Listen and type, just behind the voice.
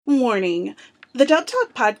Warning. The Dub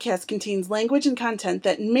Talk podcast contains language and content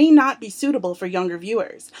that may not be suitable for younger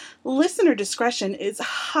viewers. Listener discretion is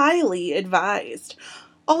highly advised.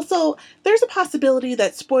 Also, there's a possibility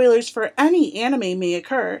that spoilers for any anime may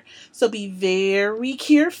occur, so be very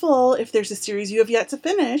careful if there's a series you have yet to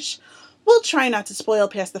finish. We'll try not to spoil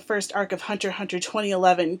past the first arc of Hunter x Hunter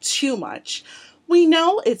 2011 too much. We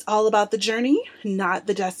know it's all about the journey, not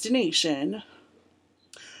the destination.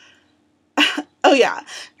 Oh yeah,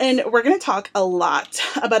 and we're going to talk a lot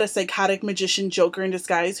about a psychotic magician Joker in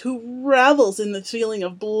disguise who revels in the feeling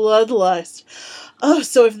of bloodlust. Oh,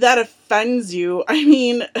 so if that offends you, I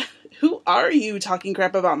mean, who are you talking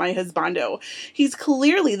crap about my husbando? He's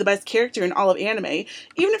clearly the best character in all of anime,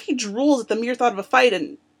 even if he drools at the mere thought of a fight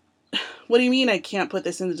and... What do you mean I can't put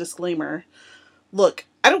this in the disclaimer? Look,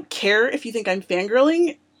 I don't care if you think I'm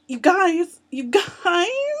fangirling. You guys...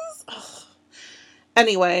 Ugh.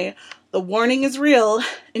 Anyway... The warning is real.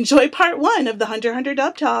 Enjoy part 1 of the Hunter x Hunter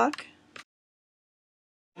Dub Talk.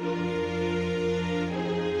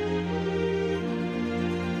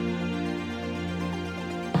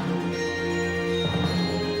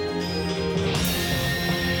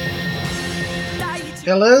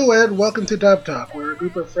 Hello and welcome to Dub Talk, where a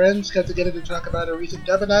group of friends come together to talk about a recent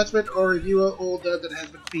dub announcement or review an old dub that has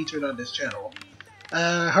been featured on this channel.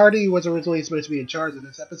 Hardy was originally supposed to be in charge of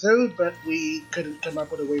this episode, but we couldn't come up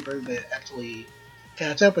with a way for him to actually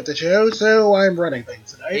catch up with the show, so I'm running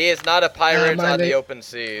things tonight. He is not a pirate on the open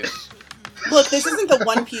seas. Look, this isn't the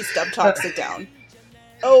One Piece Dub Talk sit down.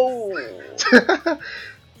 Oh.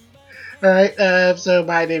 Alright, so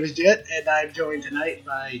my name is Jet, and I'm joined tonight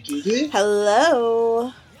by Gigi.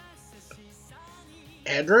 Hello.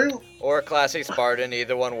 Andrew. Or Classy Spartan,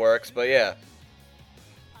 either one works, but yeah.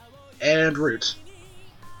 And Root.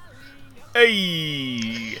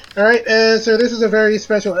 Hey! Alright, so this is a very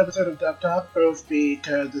special episode of Dub Talk, both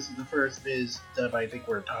because this is the first Viz dub I think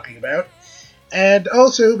we're talking about, and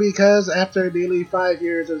also because after nearly 5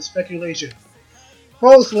 years of speculation,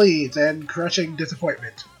 false leads, and crushing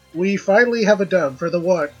disappointment, we finally have a dub for the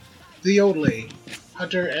one, the only,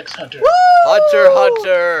 Hunter x Hunter. Woo!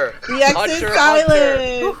 Hunter! The X is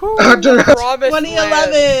silent! Hunter! Promised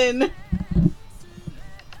 2011! Land.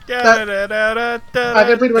 I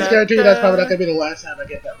can pretty much guarantee you that's probably not going to be the last time I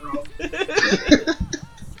get that wrong.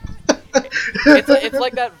 It's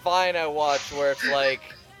like that Vine I watched where it's like,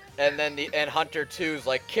 and Hunter 2's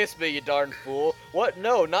like, kiss me, you darn fool. What?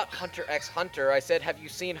 No, not Hunter x Hunter. I said, have you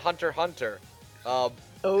seen Hunter x Hunter? Oh.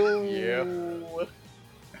 Yeah.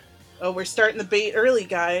 Oh, we're starting the bait early,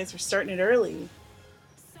 guys. We're starting it early.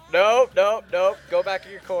 Nope. Go back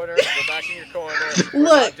in your corner. We're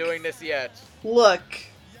Look. not doing this yet. Look.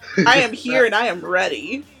 I am here and I am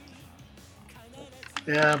ready.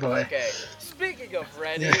 Yeah, boy. Okay, speaking of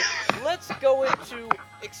ready, let's go into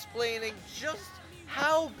explaining just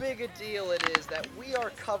how big a deal it is that we are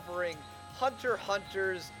covering Hunter x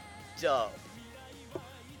Hunter's dub.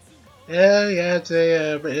 Yeah, it's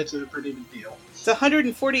a pretty big deal. It's a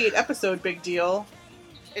 148 episode big deal.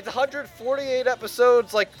 It's 148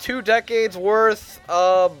 episodes, like 2 decades worth.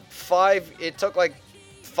 It took like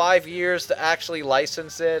 5 years to actually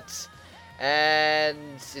license it, and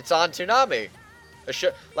it's on Toonami.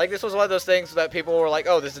 Like, this was one of those things that people were like,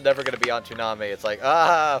 oh, this is never going to be on Toonami. It's like,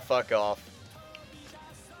 fuck off.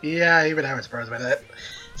 Yeah, even I was surprised by that.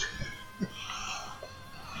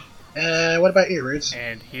 What about you, Roots?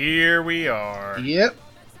 And here we are. Yep.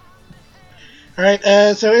 Alright,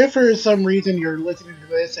 so if for some reason you're listening to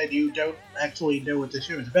this and you don't actually know what the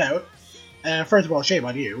show is about, first of all, shame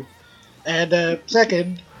on you. And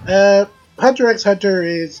second, Hunter x Hunter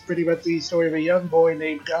is pretty much the story of a young boy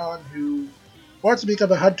named Gon who wants to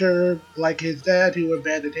become a hunter like his dad who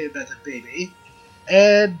abandoned him as a baby,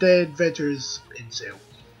 and the adventures ensue.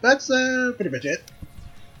 That's pretty much it.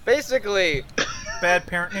 Basically, Bad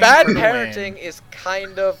parenting. parenting is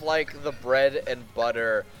kind of like the bread and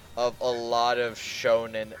butter of a lot of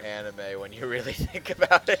shonen anime when you really think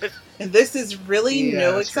about it. And this is really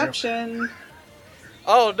no that's true. exception.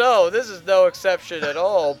 Oh no, this is no exception at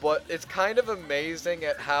all, but it's kind of amazing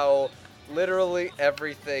at how literally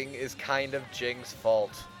everything is kind of Jing's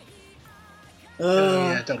fault.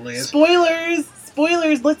 Yeah, it totally is.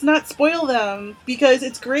 Spoilers, let's not spoil them, because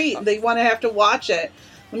it's great. They want to have to watch it.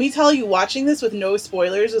 Let me tell you, watching this with no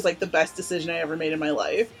spoilers was like the best decision I ever made in my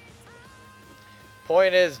life.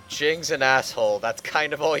 Point is, Jing's an asshole. That's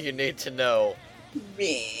kind of all you need to know.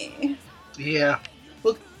 Meh. Yeah.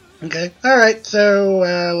 Well, Okay, alright,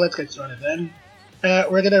 so let's get started then.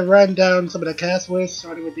 We're going to run down some of the cast lists,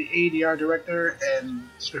 starting with the ADR director and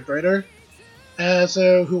scriptwriter.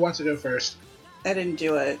 So who wants to go first? I didn't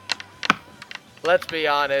do it. let's be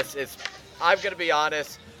honest. I'm gonna be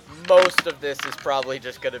honest. Most of this is probably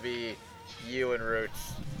just gonna be you and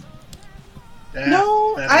Roots.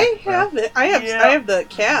 No, I have it. I Yeah. have the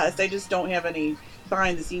cast. I just don't have any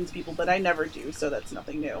behind the scenes people, but I never do, so that's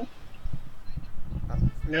nothing new.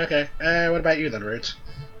 Okay. What about you then, Roots?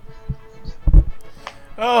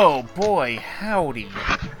 Oh boy, howdy.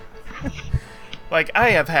 Like, I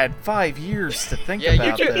have had 5 years to think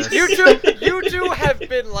about this. You two have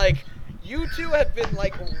been like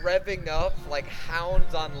revving up like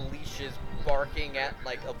hounds on leashes, barking at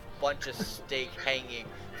like a bunch of steak hanging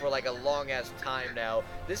for like a long ass time now.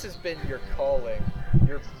 This has been your calling,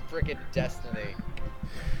 your freaking destiny.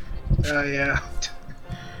 Yeah.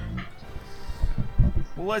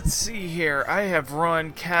 Let's see here. I have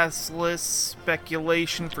run cast list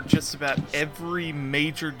speculation for just about every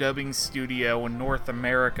major dubbing studio in North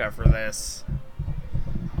America for this.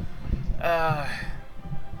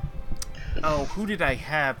 Oh, who did I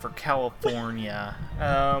have for California?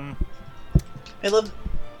 I love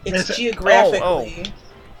it's Is it- geographically.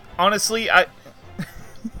 Honestly,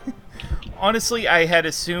 I had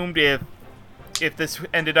assumed if this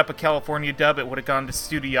ended up a California dub, it would have gone to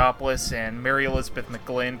Studiopolis and Mary Elizabeth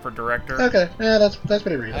McGlynn for director. Okay. Yeah, that's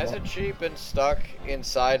pretty reasonable. Hasn't she been stuck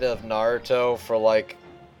inside of Naruto for like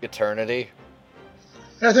eternity?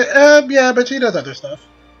 Yeah, but she does other stuff.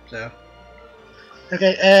 So.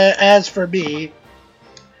 Okay. As for me,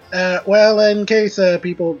 well, in case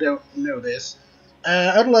people don't know this,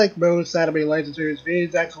 unlike most anime licensors,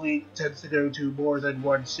 Viz actually tends to go to more than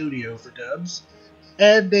one studio for dubs.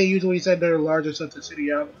 And they usually send their larger stuff to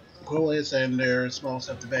Studiopolis and their small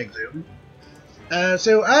stuff to Vegzoom.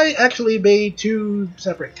 So I actually made 2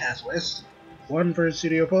 separate cast lists. One for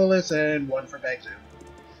Studiopolis and one for Vegzoom.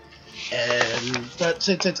 But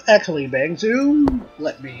since it's actually Vegzoom,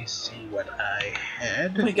 let me see what I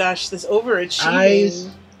had. Oh my gosh, this overachieving.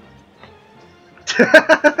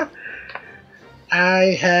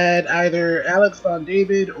 I had either Alex Von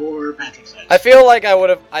David or Patrick Stewart. I feel like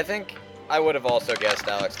I think I would have also guessed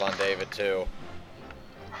Alex Von David too.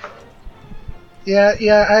 Yeah,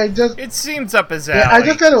 It seems up his alley. Yeah, I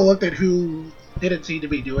just kind of looked at who didn't seem to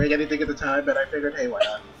be doing anything at the time, but I figured, hey, why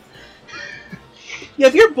not? Yeah,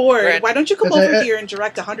 if you're bored, Grant- why don't you come Okay, over here and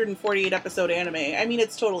direct a 148 episode anime? I mean,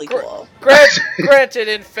 it's totally cool. Granted,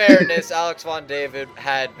 in fairness, Alex Von David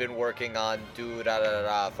had been working on Do Da Da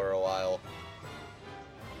Da for a while.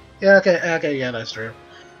 Yeah, okay, yeah, that's true.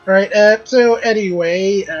 Alright, so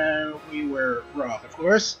anyway, we were wrong, of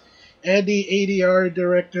course. And the ADR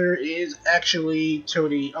director is actually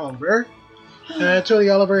Tony Oliver. Tony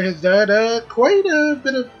Oliver has done quite a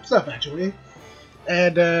bit of stuff, actually.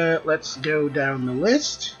 And let's go down the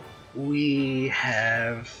list. We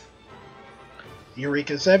have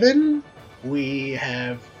Eureka 7, we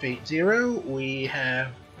have Fate Zero, we have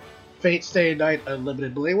Fate Stay Night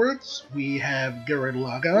Unlimited Blade Works, we have Gurren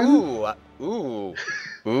Lagann. Ooh.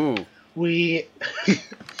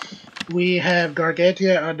 We have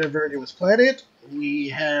Gargantia on the Verdurous Planet. We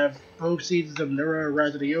have both seasons of Nura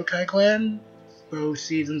Rise of the Yokai Clan, both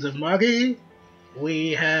seasons of Magi.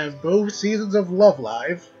 We have both seasons of Love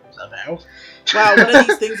Live, somehow. Wow, one of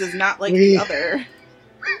these things is not like the other.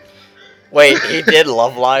 Wait, he did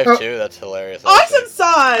Love Live too? That's hilarious. Awesome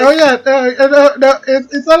sauce! Oh yeah, no,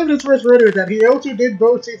 it's not even his first runner that he also did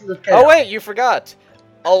both seasons of Chaos. Oh wait, you forgot.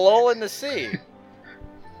 A Lull in the Sea.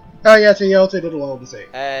 Oh yeah, so he also did a lot of the same.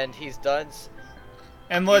 And he's done...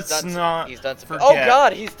 And let's not He's done some... forget. Oh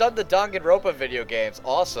god, he's done the Danganronpa video games.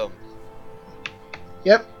 Awesome.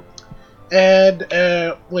 Yep. And,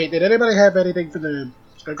 wait, did anybody have anything for the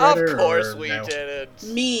scriptwriter? Of course or we no? didn't.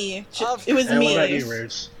 Me. Of It was And me. what about you,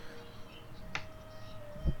 Roots?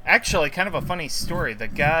 Actually, kind of a funny story. The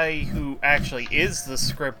guy who actually is the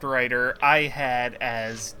scriptwriter, I had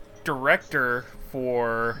as director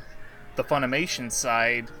for the Funimation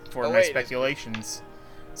side for my wait, speculations.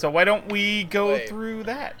 So why don't we go Wait. through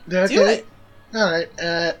that? Okay. Do it.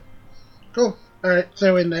 Alright, cool. Alright,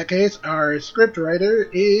 so in that case, our scriptwriter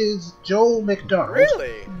is Joel McDonald.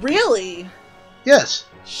 Really? Really? Yes.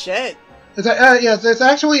 Shit. Yes, this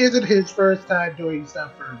actually isn't his first time doing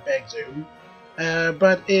stuff for Vegzoom.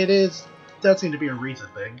 But does seem to be a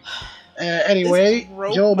recent thing. Anyway, This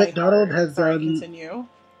broke Joel my McDonald heart. has Sorry, done... Continue.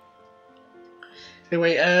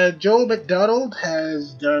 Anyway, Joel McDonald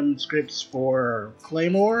has done scripts for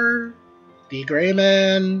Claymore, The Gray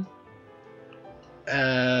Man,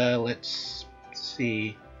 let's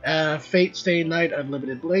see, Fate Stay Night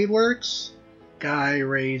Unlimited Blade Works, Guy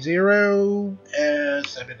Ray Zero,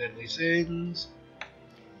 Seven Deadly Sins.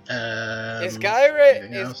 Is anything Guy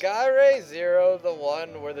else? Ray Zero the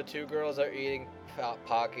one where the two girls are eating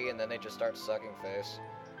Pocky, and then they just start sucking face.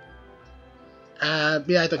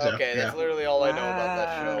 Yeah, I think so. Okay, Yeah. that's literally all I know about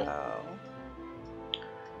that show. Wow.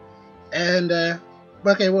 And,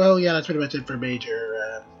 okay, well, yeah, that's pretty much it for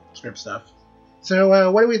major script stuff.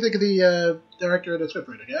 So, what do we think of the director and the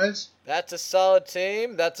scriptwriter, guys? That's a solid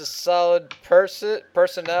team. That's a solid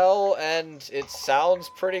personnel, and it sounds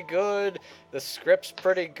pretty good. The script's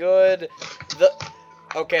pretty good.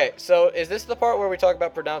 Okay, so is this the part where we talk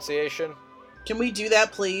about pronunciation? Can we do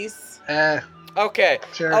that, please? Okay.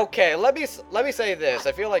 Sure. Okay, let me say this.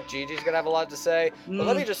 I feel like Gigi's gonna have a lot to say, but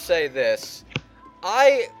let me just say this.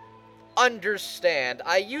 I understand.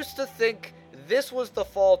 I used to think this was the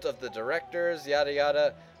fault of the directors, yada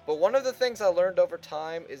yada, but one of the things I learned over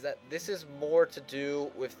time is that this is more to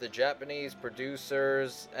do with the Japanese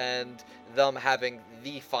producers and them having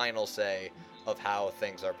the final say of how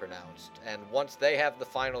things are pronounced. And once they have the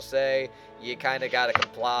final say, you kind of got to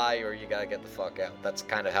comply or you got to get the fuck out. That's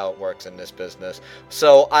kind of how it works in this business.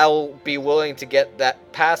 So I'll be willing to get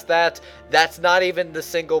that past that. That's not even the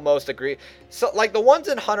single most So, like, the ones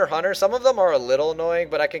in Hunter x Hunter, some of them are a little annoying,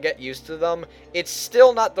 but I can get used to them. It's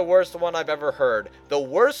still not the worst one I've ever heard. The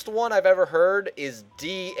worst one I've ever heard is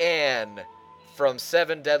Deanne from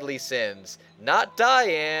Seven Deadly Sins. Not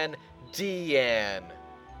Diane, Deanne.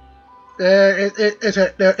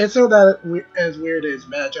 It's still not as weird as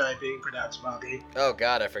Magi being pronounced Bobby. Oh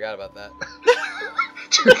god, I forgot about that.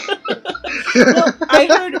 Well, I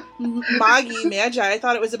heard Magi. I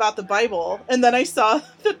thought it was about the Bible, and then I saw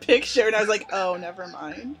the picture, and I was like, "Oh, never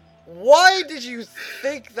mind." Why did you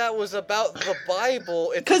think that was about the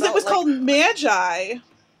Bible? Because it was called Magi.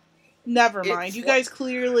 Never mind. It's You guys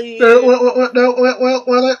clearly. Well,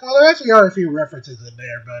 there actually are a few references in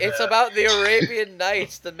there, but It's about the Arabian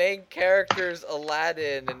Nights. The main characters,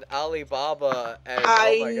 Aladdin and Alibaba. And,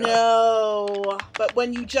 I oh my God. know, but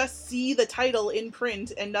when you just see the title in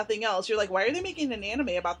print and nothing else, you're like, "Why are they making an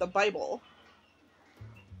anime about the Bible?"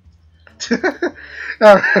 That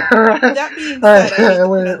being said, I hate the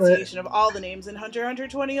pronunciation of all the names in Hunter x Hunter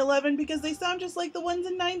 2011 because they sound just like the ones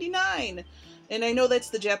in 99. And I know that's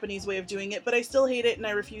the Japanese way of doing it, but I still hate it, and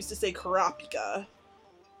I refuse to say Kurapika.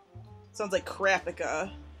 Sounds like Kurapika.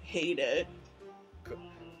 Hate it.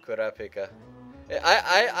 Kurapika.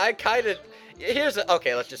 I kind of...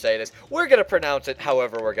 Okay, let's just say this. We're going to pronounce it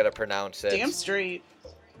however we're going to pronounce it. Damn straight.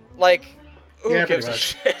 Like, who Yeah, gives a pretty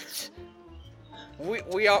shit? We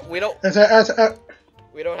don't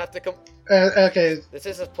have to okay. This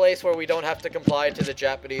is a place where we don't have to comply to the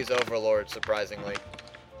Japanese overlords, surprisingly.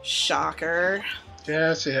 Shocker. Yeah,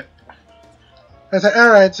 that's it.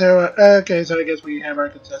 Alright, so I guess we have our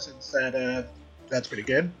contestants that's pretty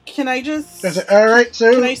good. Can I just... Alright,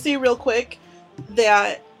 so... Can I say real quick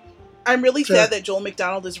that I'm really Sure. sad that Joel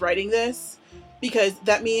McDonald is writing this, because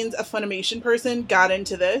that means a Funimation person got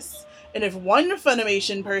into this, and if one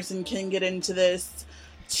Funimation person can get into this,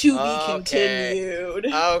 to be continued.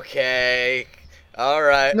 Okay.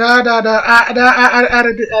 Alright. No, I don't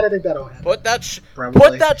think that'll happen. Put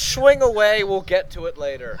that swing away, we'll get to it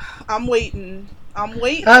later. I'm waiting. I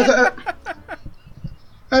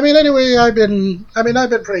mean, anyway, I've been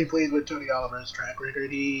pretty pleased with Tony Oliver's track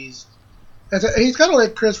record. He's kind of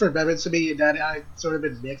like Christopher Bevins to me, in that I've sort of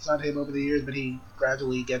been mixed on him over the years, but he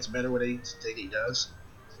gradually gets better with each thing he does.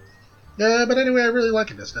 But anyway, I really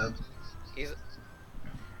like it this time.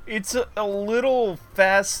 It's a little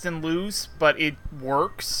fast and loose, but it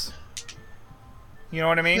works. You know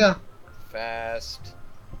what I mean? Yeah. Fast,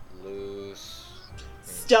 loose.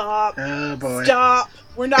 Stop. Oh boy. Stop.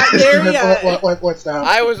 We're not there yet. What stop?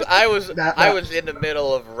 I was in the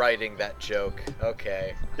middle of writing that joke.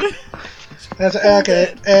 Okay.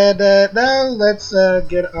 Okay, and now let's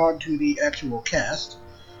get on to the actual cast.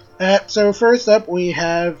 So first up, we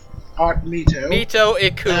have Aunt Mito. Mito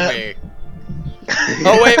Ikumi.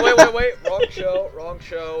 Oh wait! Wrong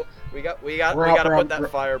show. We gotta put that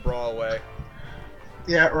fire brawl away.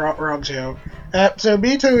 Yeah, wrong show. So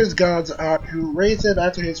Mito is God's aunt who raised him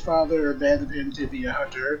after his father abandoned him to be a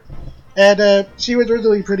hunter. And she was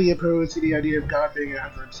originally pretty opposed to the idea of God being a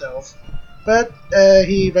hunter himself. But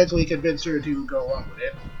he eventually convinced her to go along with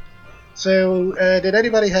it. So, did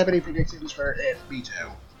anybody have any predictions for Aunt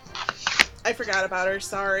Mito? I forgot about her,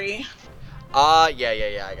 sorry.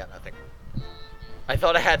 Yeah, I got nothing. I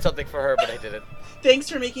thought I had something for her, but I didn't. Thanks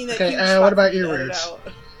for making that huge what spot about for you, me to edit Roots?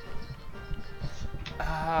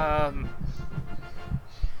 out.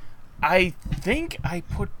 I think I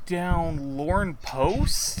put down Lauren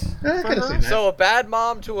Post. I for could've her. seen that. So a bad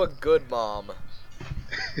mom to a good mom.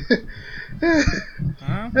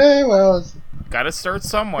 Huh? Well, Gotta start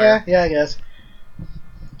somewhere. yeah, I guess.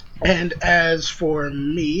 And as for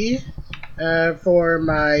me, For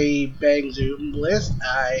my Bang Zoom list,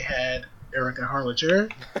 I had Erica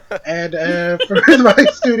Harlacher. And for my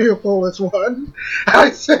Studio Polis one,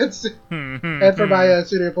 I said... and for my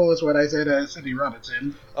Studio Polis one, I said Cindy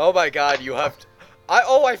Robinson. Oh my god, you have...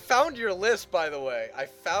 I found your list, by the way. I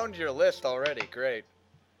found your list already. Great.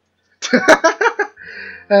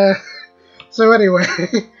 So anyway...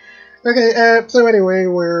 Okay, so anyway,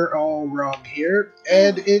 we're all wrong here,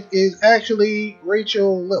 and it is actually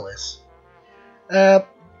Rachel Lillis.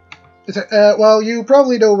 Well, you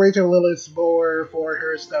probably know Rachel Lillis more for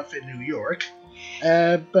her stuff in New York,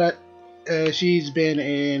 but she's been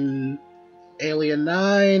in Alien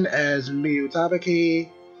 9 as Miyu Tabaki.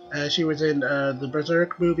 She was in the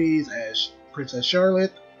Berserk movies as Princess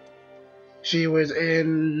Charlotte. She was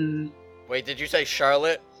in... Wait, did you say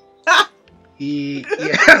Charlotte?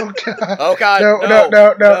 Yeah. Oh god. Oh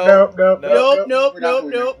god. No.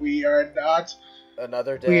 Nope. We are not.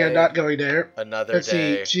 Another day. We are not going there. Another Let's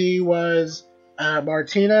day. see. She was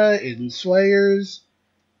Martina in Slayers.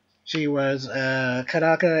 She was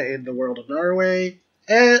Kanaka in The World of Norway.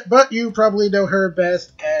 But you probably know her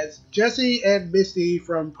best as Jessie and Misty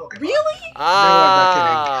from Pokemon. Really?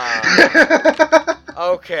 Ah. No, I'm not kidding.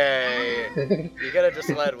 Okay. You gotta just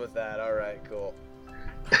led with that. Alright, cool.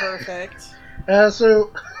 Perfect.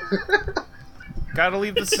 So... Gotta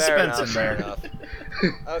leave the suspense in Fair there. enough.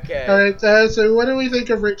 Okay. Alright, so what do we think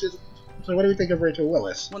of Rachel... So what do we think of Rachel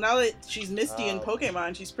Willis? Well, now that she's Misty in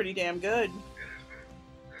Pokemon, she's pretty damn good.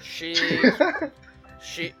 She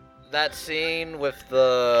that scene with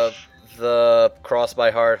the cross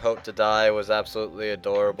my heart, hope to die was absolutely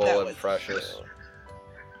adorable That and was precious. cute.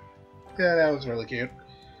 Yeah, that was really cute.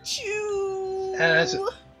 Choo!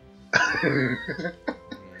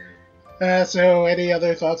 So any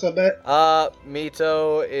other thoughts on that?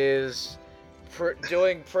 Mito is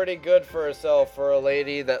doing pretty good for herself for a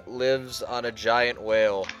lady that lives on a giant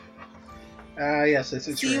whale. Yes, this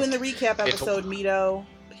is See true. you in the recap episode, Mito.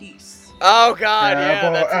 Peace. Oh god, yeah,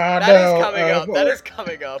 boy, that no, is coming up. boy. That is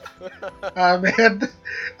coming up. Man,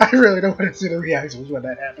 I really don't want to see the reactions when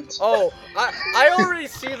that happens. Oh, I already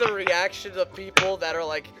see the reactions of people that are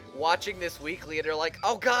like watching this weekly and they're like,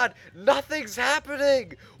 oh god, nothing's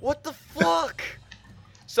happening. What the fuck?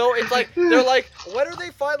 So it's like, they're like, when are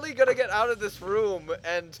they finally gonna get out of this room?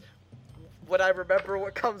 And when I remember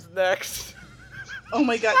what comes next. Oh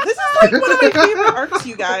my god, this is like one of my favorite arcs,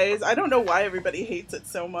 you guys. I don't know why everybody hates it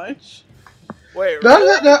so much. Wait, No,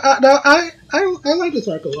 really? I like this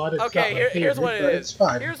arc a lot. It's Okay, not my here's favorite, what it but is. It's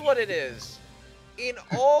fine. Here's what it is. In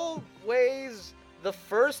all ways, the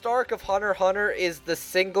first arc of Hunter x Hunter is the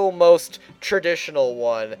single most traditional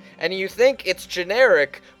one. And you think it's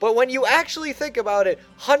generic, but when you actually think about it,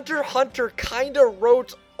 Hunter x Hunter kinda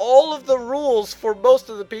wrote all of the rules for most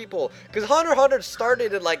of the people. Because Hunter x Hunter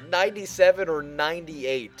started in like 97 or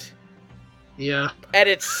 98. Yeah. And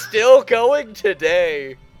it's still going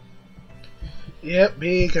today. Yep,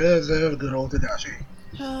 because of good old Tadashi.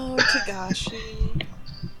 Oh, Tagashi.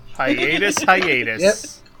 Hiatus. Yep.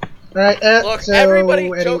 Alright, Look, so everybody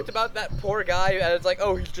anyway- joked about that poor guy, and it's like,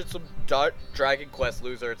 oh, he's just some Dragon Quest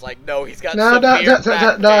loser. It's like, no, he's got No, severe back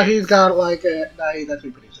pain. he's got like he's actually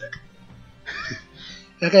pretty sick.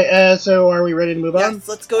 Okay, so are we ready to move on? Yes,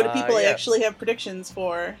 let's go to people I yeah. actually have predictions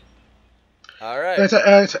for. Alright.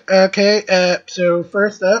 Okay, so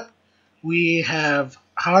first up, we have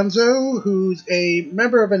Hanzo, who's a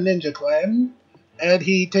member of a ninja clan, and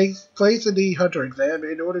he takes place in the Hunter exam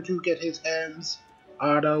in order to get his hands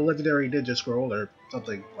on a legendary ninja scroll or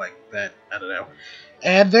something like that. I don't know.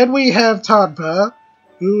 And then we have Tonpa,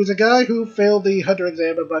 who's a guy who failed the Hunter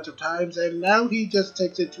exam a bunch of times, and now he just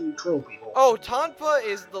takes it to troll people. Oh, Tonpa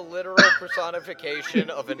is the literal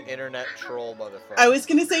personification of an internet troll motherfucker. I was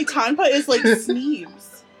gonna say Tonpa is like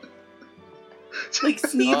Sneebs. Like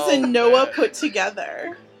Sneebs Oh, and Noah man. put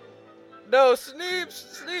together. No,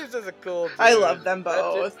 Sneebs is a cool dude. I love them That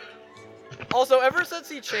dude- both. Also, ever since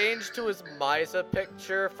he changed to his Misa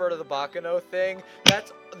picture for the Bakano thing,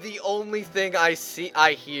 that's the only thing I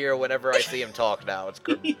hear whenever I see him talk now. It's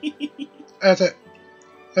good. That's it.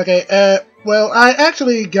 Okay, well, I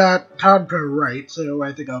actually got Tonpa right, so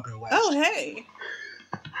I think I'll go last. Oh, hey.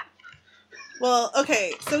 Well,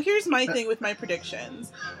 okay, so here's my thing with my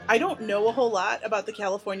predictions. I don't know a whole lot about the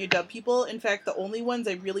California dub people. In fact, the only ones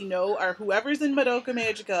I really know are whoever's in Madoka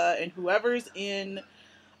Magica and whoever's in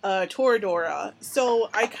Toradora. So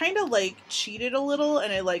I kind of, like, cheated a little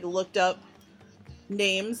and I, like, looked up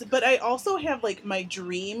names, but I also have, like, my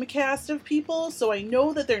dream cast of people, so I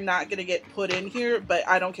know that they're not going to get put in here, but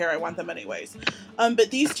I don't care, I want them anyways.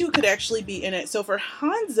 But these two could actually be in it. So for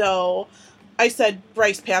Hanzo, I said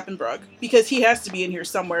Bryce Papenbrook because he has to be in here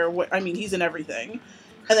somewhere. I mean, he's in everything.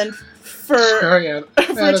 And then for Yeah,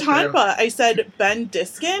 for that's true. Tanpa, I said Ben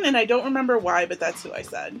Diskin, and I don't remember why, but that's who I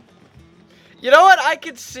said. You know what? I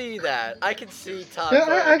can see that. I can see Tanpa.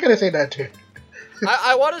 Yeah, I gotta say that too.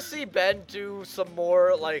 I want to see Ben do some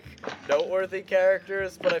more, like, noteworthy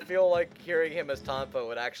characters, but I feel like hearing him as Tanpa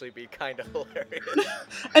would actually be kind of hilarious.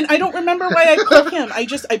 And I don't remember why I put him. I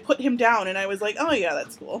put him down, and I was like, oh yeah,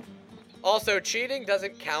 that's cool. Also, cheating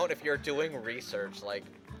doesn't count if you're doing research. Like,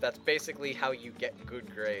 that's basically how you get good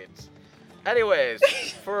grades. Anyways,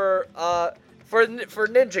 for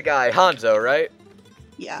Ninja Guy, Hanzo, right?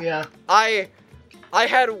 Yeah. Yeah. I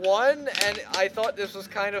had one, and I thought this was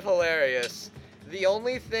kind of hilarious. The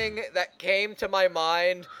only thing that came to my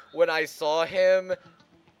mind when I saw him,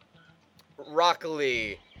 Rock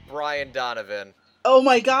Lee, Brian Donovan. Oh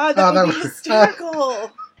my god, that would be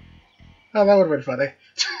hysterical. Oh, that would have been funny.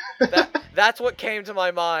 That's what came to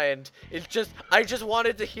my mind. It's just, I just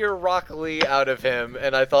wanted to hear Rock Lee out of him,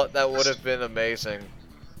 and I thought that would have been amazing.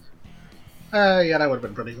 Yeah, that would have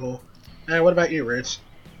been pretty cool. What about you, Rich?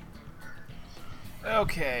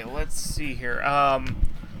 Okay, let's see here.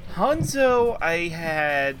 Hanzo, I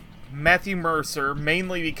had Matthew Mercer,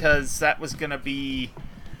 mainly because that was going to be,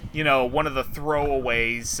 one of the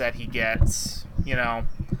throwaways that he gets,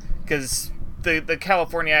 because the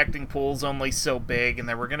California acting pool's only so big, and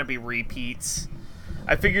there were going to be repeats.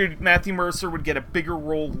 I figured Matthew Mercer would get a bigger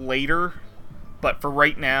role later, but for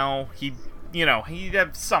right now, he'd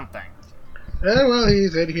have something. Well,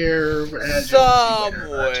 he's in here.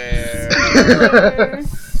 Somewhere.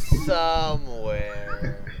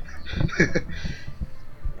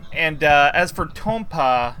 And as for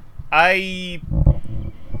Tompa, I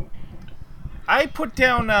put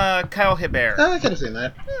down Kyle Hebert. I could have seen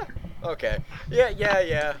that. Okay.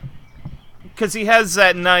 Yeah. Because he has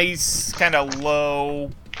that nice, kind of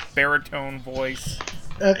low baritone voice.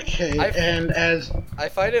 Okay, I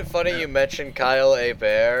find it funny you mentioned Kyle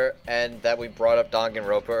Hebert and that we brought up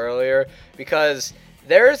Danganronpa earlier, because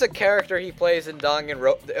there is a character he plays in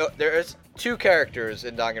Danganronpa. There's two characters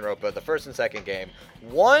in Danganronpa, the first and second game.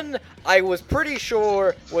 One, I was pretty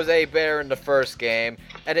sure was Hebert in the first game,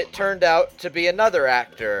 and it turned out to be another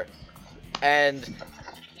actor. And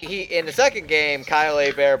in the second game, Kyle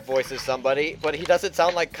Hebert voices somebody, but he doesn't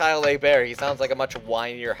sound like Kyle Hebert. He sounds like a much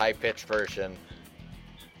whinier, high-pitched version.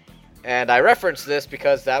 And I reference this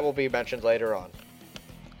because that will be mentioned later on.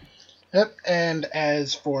 Yep, and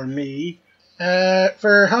as for me,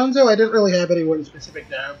 for Hanzo, I didn't really have anyone specific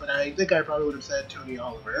now, but I think I probably would have said Tony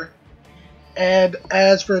Oliver. And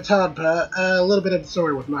as for Tanpa, a little bit of the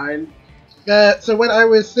story with mine. So when I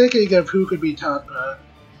was thinking of who could be Tanpa,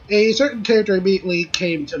 a certain character immediately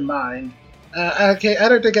came to mind. Okay, I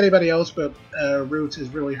don't think anybody else but Roots has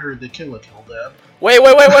really heard the Kill la Kill dub.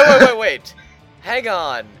 Wait. Hang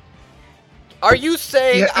on. Are you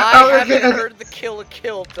saying I haven't heard the Kill la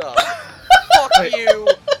Kill dub? Fuck you!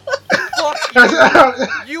 Fuck you!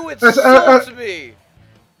 You insult me!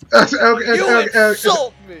 You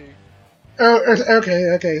insult me!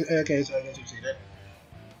 Okay, so I guess you've seen it.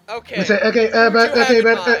 Okay.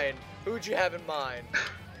 Who'd you have in mind?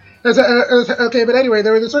 Okay, but anyway,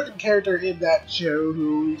 there was a certain character in that show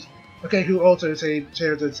who also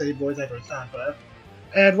shares the same voice actor as Tanpa.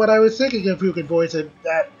 And when I was thinking of who could voice it,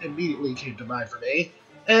 that immediately came to mind for me.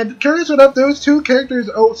 And curious enough, those two characters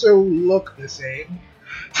also look the same.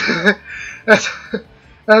 So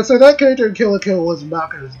that character in Kill la Kill was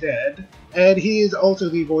Mako's dad, and he is also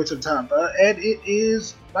the voice of Tanpa, and it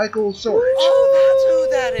is Michael Sorich. Oh, that's who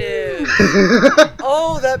that is!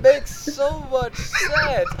 Oh, that makes so much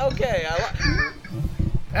sense. Okay,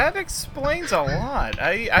 That explains a lot.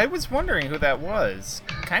 I was wondering who that was.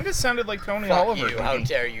 Kind of sounded like Tony Fuck Oliver. you! How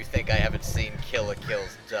dare you think I haven't seen Kill la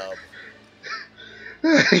Kill's dub?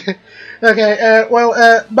 Okay,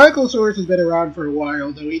 Michael Sorich has been around for a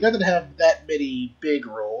while, though he doesn't have that many big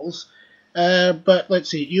roles. But let's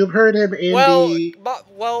see, you've heard him in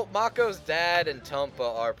Mako's dad and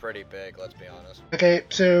Tompa are pretty big, let's be honest. Okay,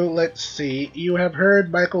 so let's see, you have heard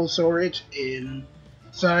Michael Sorich in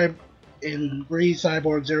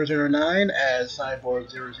Re-Cyborg 009 as Cyborg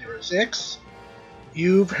 006.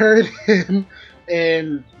 You've heard him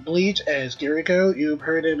in Bleach as Kiriko. You've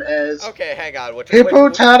heard him as hang on.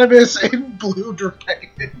 Hippopotamus in Blue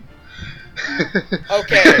Dragon.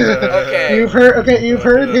 Okay. You've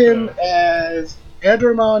heard him as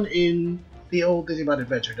Andromon in the old Digimon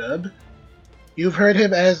Adventure dub. You've heard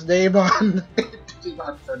him as Daemon in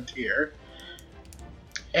Digimon Frontier.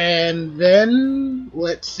 And then,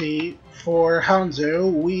 let's see, for Hanzo,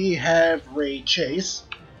 we have Ray Chase.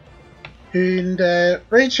 And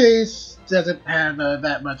Ray Chase doesn't have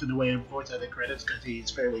that much in the way of voice acting credits because he's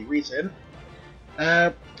fairly recent.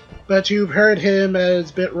 But you've heard him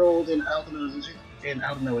as bit rolled in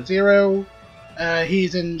Aldnoah Zero.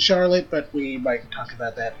 He's in Charlotte, but we might talk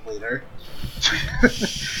about that later.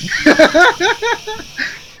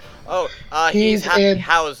 He's in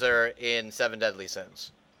Hauser in Seven Deadly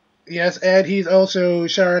Sins. Yes, and he's also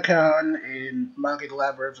Shara Khan in Magi the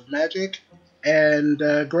Labyrinth of Magic, and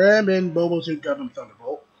Graham in Mobile Suit Gundam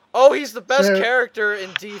Thunderbolt. Oh, he's the best character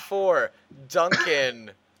in D4,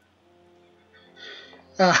 Duncan.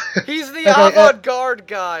 He's the avant-garde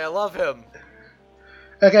guy. I love him.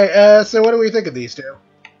 Okay, so what do we think of these two?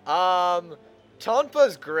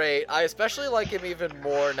 Tonpa's great. I especially like him even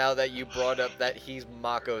more now that you brought up that he's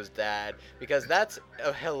Mako's dad, because that's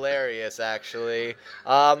hilarious, actually.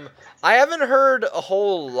 I haven't heard a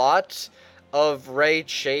whole lot of Ray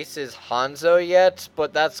Chase's Hanzo yet,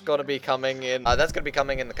 but that's gonna be coming in. That's gonna be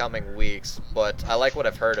coming in the coming weeks. But I like what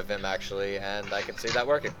I've heard of him, actually, and I can see that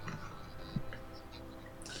working.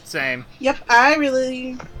 Same. Yep, I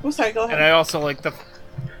really... Oh, sorry, go ahead. And I also like the...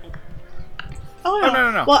 Oh,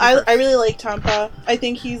 no. Well, I really like Tompa. I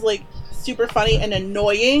think he's, like, super funny and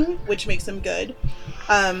annoying, which makes him good.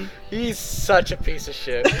 He's such a piece of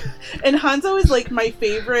shit. And Hanzo is, like, my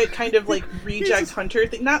favorite kind of, like, reject hunter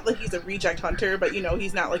thing. Not like he's a reject hunter, but, you know,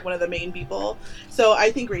 he's not, like, one of the main people. So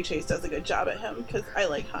I think Ray Chase does a good job at him, because I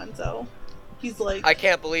like Hanzo. He's like... I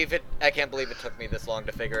can't believe it took me this long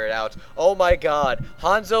to figure it out. Oh my god.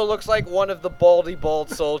 Hanzo looks like one of the baldy bald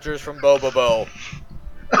soldiers from Bobobo.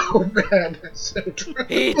 Oh man, that's so true.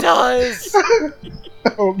 He does!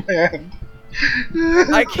 Oh man.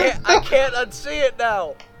 I can't unsee it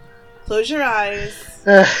now. Close your eyes.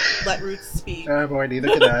 Let Roots speak. Oh boy, neither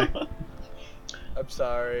can I. I'm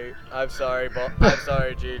sorry,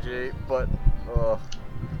 Gigi, but...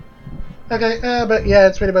 Okay, but yeah,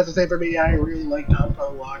 it's pretty much the same for me. I really like Tompa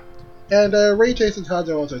a lot. And Ray Chase and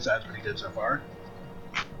Hanzo also sounds pretty good so far.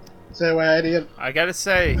 So, I gotta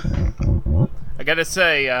say,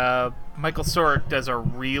 Michael Sorek does a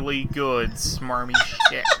really good smarmy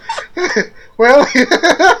shit. Well,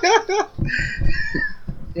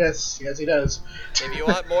 yes, he does. If you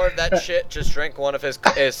want more of that shit, just drink one of his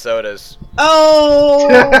sodas.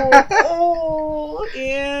 Oh,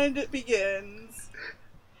 and it begins.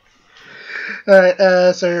 Alright,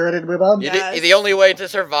 so you're ready to move on? Yes. The only way to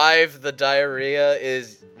survive the diarrhea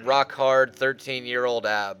is rock hard 13-year-old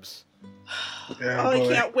abs. I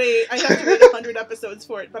can't wait. I have to wait 100 episodes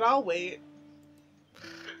for it, but I'll wait.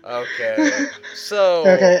 Okay. So,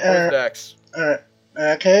 who's next? Alright.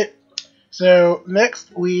 Okay. So,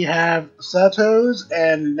 next we have Satos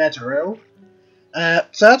and Netero.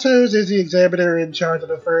 Satos is the examiner in charge of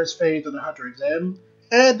the first phase of the Hunter exam,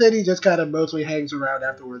 and then he just kind of mostly hangs around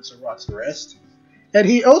afterwards and watches the rest. And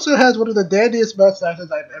he also has one of the dandiest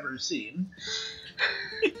mustaches I've ever seen.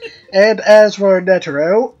 And as for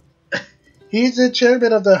Netero, he's the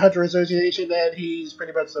chairman of the Hunter Association, and he's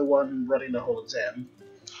pretty much the one running the whole exam.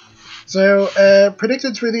 So,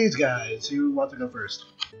 predictions for these guys. Who wants to go first?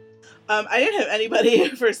 I didn't have anybody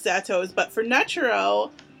for Satos, but for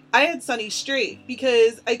Netero, I had Sunny Straight,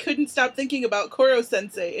 because I couldn't stop thinking about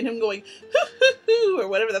Koro-sensei and him going, hoo, or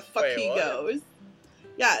whatever the fuck he goes.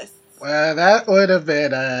 Yes. Well, that would have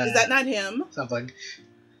been, Is that not him? something.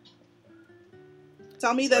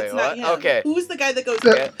 Tell me that's not him. Okay. Who's the guy that goes,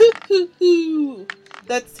 hoo?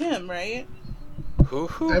 That's him, right? Who?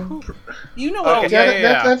 You know Oh, what yeah.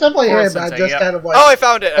 That's definitely him, Koro-sensei, but just yep. kind of like... Oh, I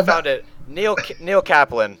found it. Neil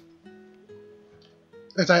Kaplan.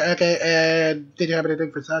 It's like, okay, and did you have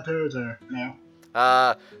anything for Satos, or no?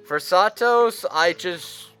 For Satos,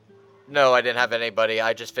 No, I didn't have anybody.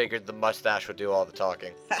 I just figured the mustache would do all the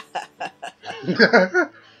talking.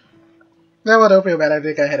 No, I don't feel bad. I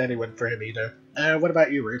think I had anyone for him either. What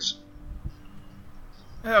about you, Roots?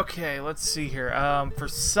 Okay, let's see here. For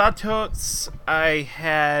Satos, I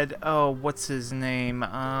had... Oh, what's his name?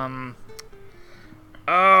 Oh,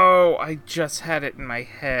 I just had it in my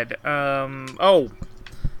head. Oh,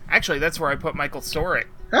 actually, that's where I put Michael Sorek.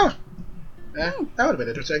 Oh. That would have been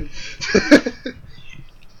interesting.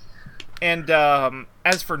 And,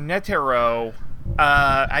 as for Netero,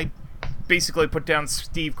 I basically put down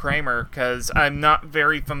Steve Kramer, because I'm not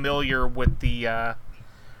very familiar with the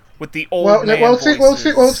old man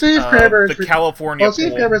voices, Steve Kramer the California Well, Steve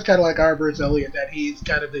pool. Kramer's kind of like our Bruce Elliott, that he's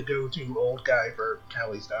kind of the go-to old guy for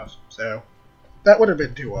Cali stuff, so that would have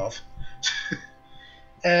been too off.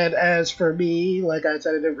 And as for me, like I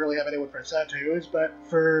said, I didn't really have anyone for Satos, but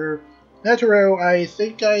for Netero, I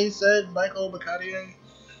think I said Michael McConaughey,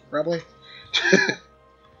 probably.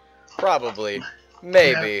 Probably.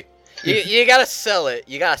 Maybe. You gotta sell it.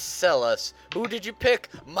 You gotta sell us. Who did you pick?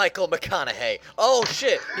 Michael McConaughey. Oh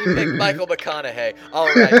shit, he picked Michael McConaughey. All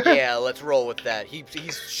right, yeah, let's roll with that.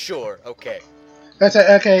 He's sure. Okay. That's it.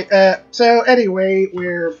 Okay. So anyway,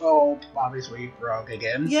 we're all obviously wrong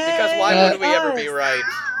again. Yay! Because why would we ever be right?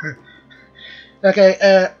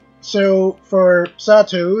 Okay. So for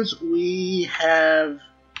Sato's, we have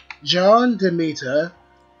John DeMita,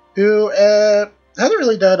 who hasn't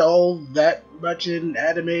really done all that much in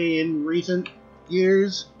anime in recent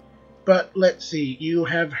years. But let's see, you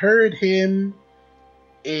have heard him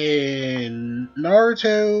in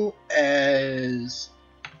Naruto as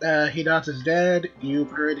Hinata's dad.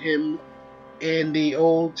 You've heard him in the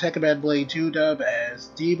old Tekkaman Blade 2 dub as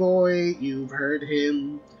D-Boy. You've heard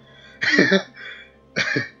him...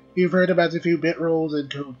 You've heard him as a few bit roles in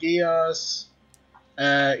Code Geass.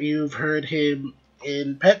 You've heard him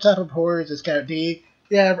in Pet Shop of Horrors as Count D.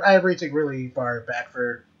 Yeah, I'm reaching really far back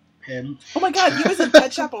for him. Oh my god, he was in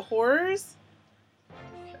Pet Shop of Horrors?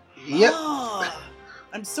 Yep. Oh,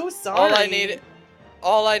 I'm so sorry.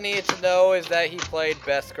 All I need to know is that he played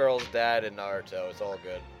Best Girl's dad in Naruto. It's all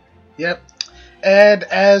good. Yep. And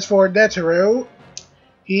as for Netero,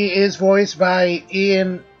 he is voiced by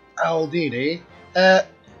Ian Aldini.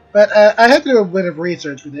 But I had to do a bit of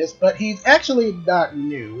research for this, but he's actually not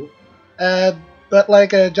new. But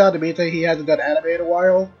like John DeMita, he hasn't done anime in a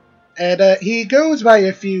while. And he goes by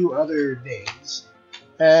a few other names.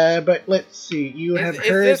 But let's see, you have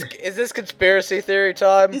heard... Is this conspiracy theory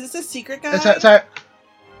time? Is this a secret guy?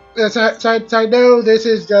 I know this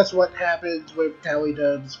is just what happens with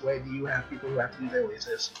teledubs when you have people who have to do their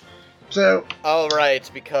voices. So... Oh,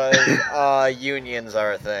 right, because unions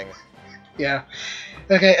are a thing. Yeah.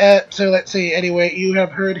 Okay, so let's see. Anyway, you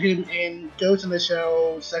have heard him in Ghost in the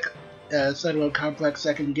Shell, Sunwell Complex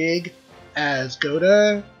Second Gig as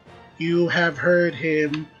Goda. You have heard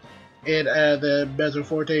him in the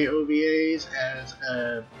Mezzoforte OVAs as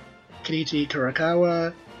Kenichi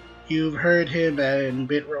Kurakawa. You've heard him in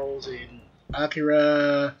bit roles in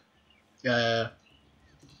Akira,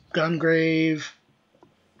 Gungrave,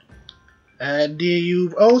 and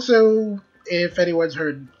you've also, if anyone's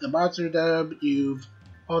heard the Monster dub, you've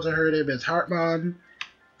also heard him as Hartman.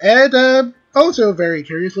 And also, very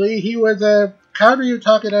curiously, he was Kanryu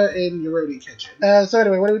Takeda in Yorodi Kitchen. So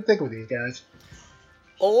anyway, what do we think of these guys?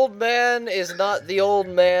 Old man is not the old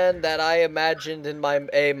man that I imagined in my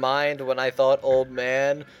mind when I thought old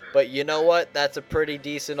man. But you know what? That's a pretty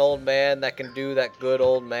decent old man that can do that good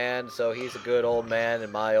old man. So he's a good old man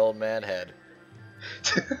in my old man head.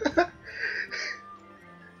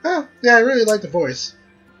 Oh, yeah, I really like the voice.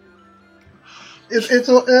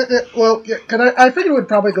 Well, yeah, I figured it would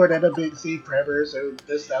probably go to end up being Steve Trevor, so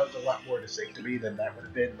this sounds a lot more distinct to me than that would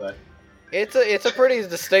have been, but... It's a pretty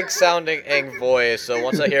distinct sounding voice, so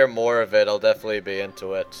once I hear more of it, I'll definitely be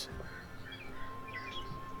into it.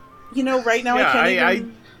 You know, right now I can't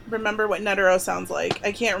even remember what Netero sounds like.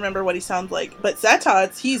 I can't remember what he sounds like. But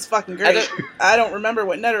Satots, he's fucking great. I don't remember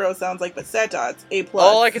what Netero sounds like, but Satots, A+.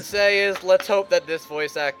 All I can say is, let's hope that this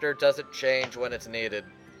voice actor doesn't change when it's needed.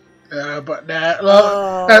 But let's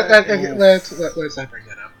not bring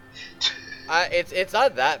that up. It's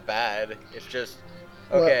not that bad. It's just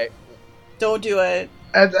okay. Don't do it.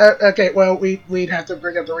 Okay, well, we'd have to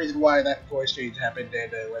bring up the reason why that voice change happened,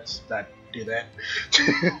 and let's not do that.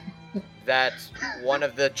 That one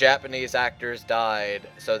of the Japanese actors died,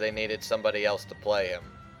 so they needed somebody else to play him.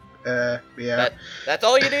 Yeah. That's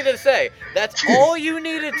all you needed to say. That's all you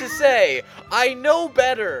needed to say. I know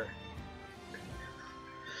better.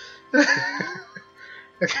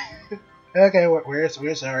 Okay, we're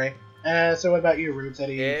sorry. So what about you, Roots?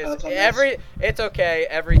 Any thoughts on this? It's okay.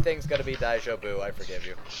 Everything's gonna be Daijou Bu. I forgive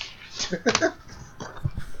you.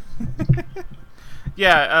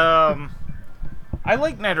 Yeah, I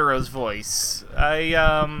like Netero's voice.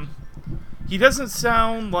 He doesn't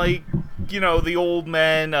sound like, the old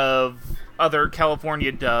men of other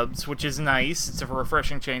California dubs, which is nice. It's a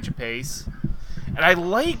refreshing change of pace. And I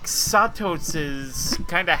like Satos's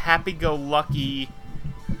kind of happy-go-lucky,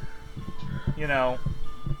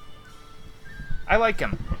 I like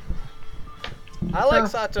him. I like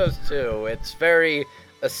Sato's too. It's very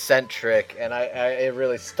eccentric, and it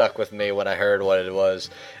really stuck with me when I heard what it was.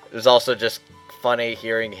 It was also just funny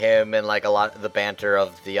hearing him and like a lot of the banter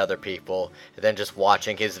of the other people, and then just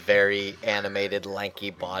watching his very animated,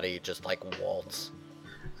 lanky body just like waltz.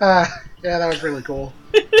 Yeah, that was really cool.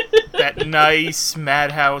 That nice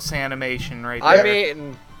Madhouse animation right I there.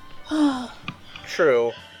 mean,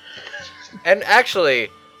 true. And actually,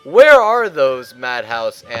 where are those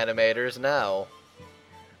Madhouse animators now?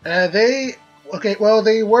 They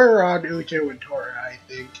were on Ucho and Tora, I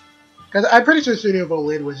think. Because I'm pretty sure Studio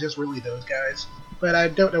Bolin was just really those guys, but I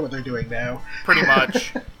don't know what they're doing now. Pretty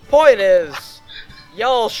much. Point is,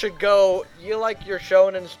 y'all should go. You like your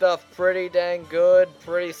shonen stuff pretty dang good,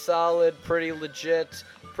 pretty solid, pretty legit,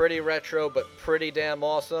 pretty retro, but pretty damn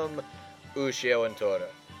awesome. Ushio and Tora.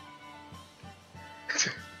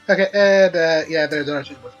 Okay, and yeah, there's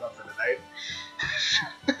actually what's up for tonight.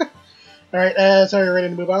 Alright, so you're ready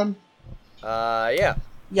to move on? Yeah.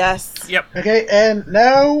 Yes. Yep. Okay, and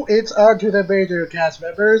now it's on to the major cast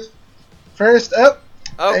members. First up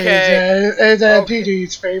Okay. is Okay.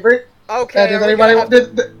 Gigi's favorite. Okay. Does are we anybody gonna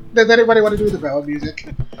have to- does anybody want to do the ballad music?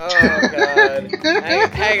 Oh god.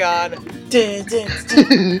 hang on. Dun, dun,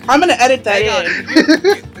 dun. I'm gonna edit that Hang in.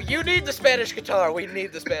 on. You need the Spanish guitar. We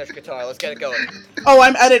need the Spanish guitar. Let's get it going. Oh,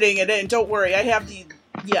 I'm editing it in. Don't worry. I have the.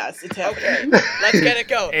 Yes, it's happening. Okay. Let's get it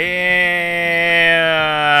going.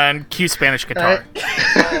 And cue Spanish guitar. All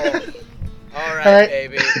right, Alright.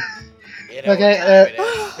 baby. You know Okay, what time it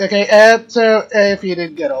is. Okay, so if you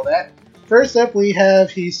didn't get all that, first up we have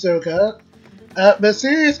Hisoka,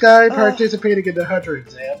 mysterious guy participating in the Hunter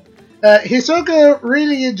exam. Hisoka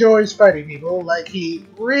really enjoys fighting people, like he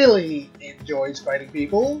really enjoys fighting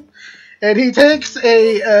people, and he takes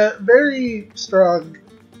a very strong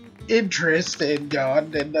interest in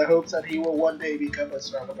Gon in the hopes that he will one day become a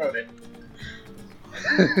strong opponent.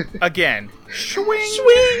 Again. Swing!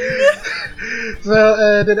 Swing!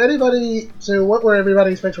 So what were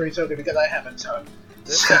everybody's picks for Hisoka? Because I have a ton.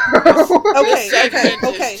 This- So- Okay, segment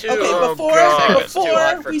okay. is too- oh, Before God. It's too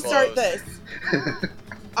hot for we start clothes. this,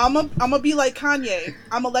 I'm gonna be like Kanye.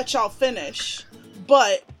 I'm gonna let y'all finish,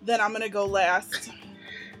 but then I'm gonna go last.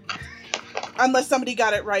 Unless somebody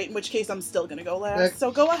got it right, in which case I'm still gonna go last.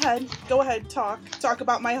 So go ahead, talk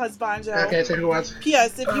about my husband. Okay, so who wants?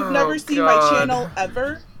 P.S. If you've Oh, never seen God. my channel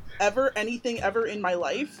ever, anything ever in my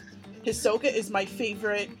life, Hisoka is my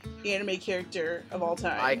favorite anime character of all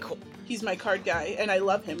time. He's my card guy, and I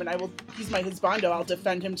love him, and he's my husbando. I'll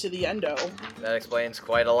defend him to the endo. That explains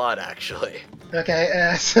quite a lot, actually.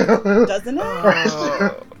 Okay, so Doesn't it?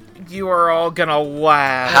 Oh, you are all gonna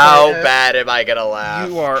laugh. How bad am I gonna laugh?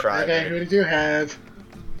 You are- Try okay, me. who did you have?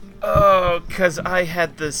 Oh, because I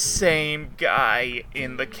had the same guy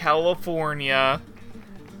in the California,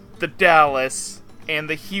 the Dallas, and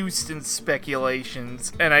the Houston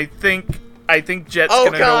speculations, and I think Jet's Oh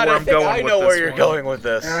gonna god, know where I I'm think going I with know this where you're one. going with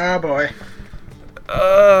this. Oh boy.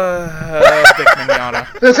 Dick Mignogna.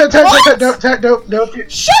 Don't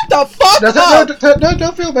Shut the fuck up!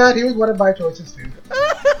 don't feel bad. He was one of my choices too.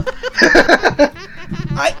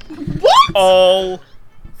 What? All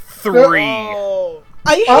three. Oh.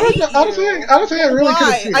 I hate Honestly, you. I really could have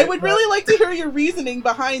Why? seen I it, would but- really like to hear your reasoning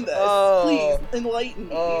behind this. Oh. Please enlighten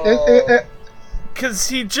me. Oh. Because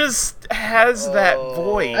he just has that Oh.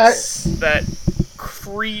 voice, that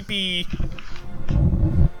creepy.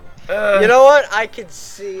 You know what? I can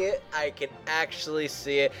see it. I can actually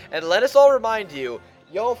see it. And let us all remind you,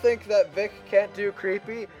 y'all think that Vic can't do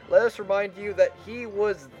creepy? Let us remind you that he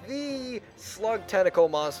was the slug tentacle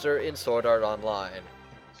monster in Sword Art Online.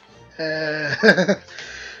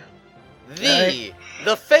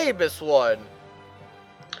 The famous one.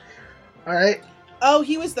 Alright. Oh,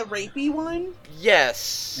 he was the rapey one?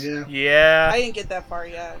 Yes. Yeah. Yeah. I didn't get that far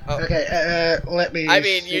yet. Okay, let me... I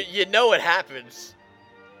mean, see. you know what happens.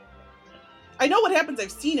 I know what happens,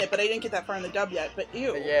 I've seen it, but I didn't get that far in the dub yet, but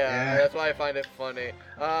ew. Yeah, that's why I find it funny.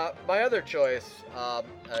 My other choice,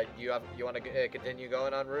 you want to continue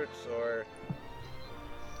going on Roots, or?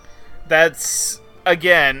 That's,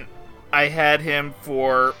 again, I had him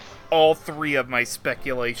for all three of my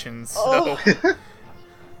speculations, so... Oh.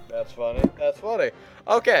 That's funny. That's funny.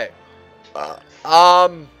 Okay. I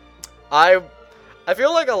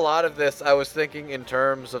feel like a lot of this I was thinking in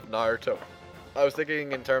terms of Naruto. I was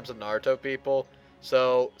thinking in terms of Naruto people.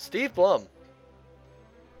 So, Steve Blum.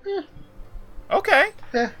 Okay.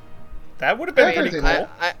 Yeah. That would have been I pretty can cool. see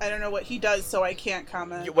that. I don't know what he does, so I can't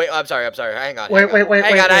comment. Wait, I'm sorry. Hang on. Wait,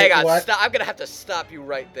 Hang on. what? Stop. I'm gonna have to stop you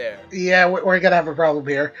right there. Yeah, we're gonna have a problem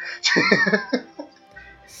here.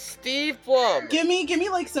 Steve Blum. Give me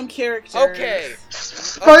like some characters. Okay.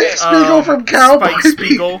 Spike Okay. Spiegel from Cowboy Spike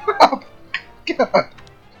Spiegel. God.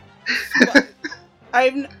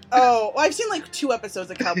 I've seen like 2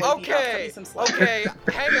 episodes of Cowboy Bebop. Cut me Okay. some slack. Okay.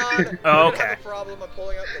 Hang on. Oh, I'm gonna okay. have a problem. I'm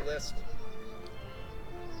pulling up the list.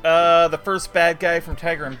 The first bad guy from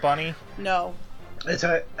Tiger and Bunny. No. It's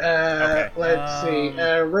Okay, let's see.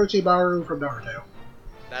 Orochimaru from Naruto.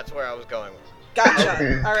 That's where I was going with. Gotcha.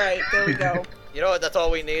 Okay. Alright, there we go. You know what? That's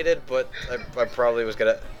all we needed, but I probably was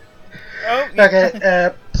gonna. Oh, yeah.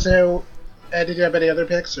 Okay, so, did you have any other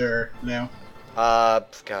picks, or no?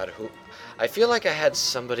 God, who? I feel like I had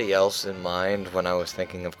somebody else in mind when I was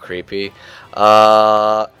thinking of creepy.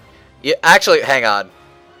 Yeah, actually, hang on.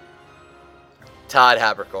 Todd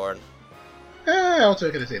Habercorn. I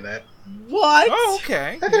also could have seen that. What? Oh,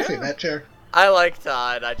 okay. I could have seen that, sure. I like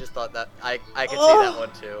Todd. I just thought that I could see that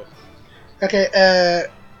one too. Okay,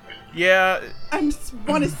 Yeah, I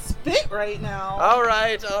want to spit right now. All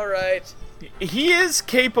right. he is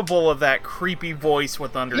capable of that creepy voice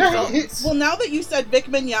with undertones. Well, now that you said Vic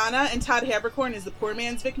Mignogna and Todd Habercorn is the poor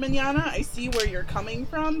man's Vic Mignogna, I see where you're coming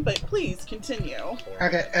from, but please continue.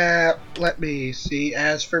 okay, let me see.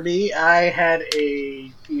 As for me, I had a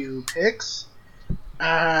few picks.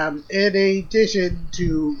 In addition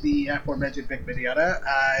to the aforementioned Vic Mignogna,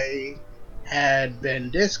 I had Ben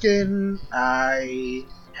Diskin, I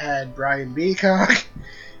had Brian Beacock.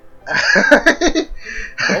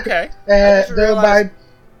 Okay. I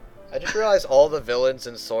just realized all the villains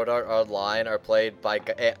in Sword Art Online are played by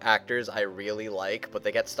actors I really like, but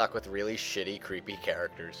they get stuck with really shitty, creepy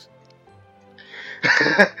characters.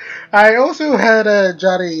 I also had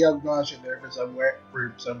Johnny Young Bosch in there for some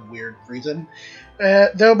weird reason.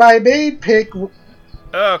 Though my main pick.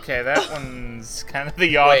 Okay, that one's kind of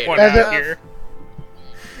the odd Wait, one out here.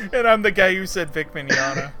 And I'm the guy who said Vic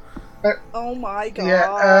Mignogna. Oh my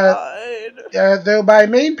god. Though my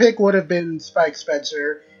main pick would have been Spike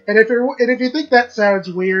Spencer. And if you think that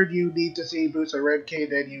sounds weird, you need to see Boots of Redcade,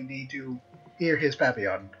 then you need to hear his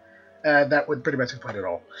Papillon. That would pretty much explain it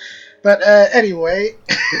all. But anyway.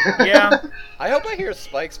 Yeah. I hope I hear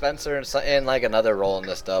Spike Spencer in like another role in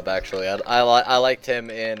this dub. Actually, I liked him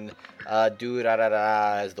in Do Da Da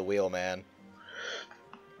Da as the Wheelman.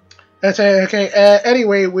 That's okay.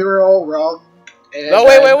 Anyway, we were all wrong. And, No,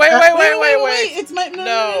 wait! It's my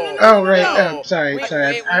no. Oh right. No. Sorry. I'm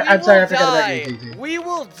sorry. I forgot about you. We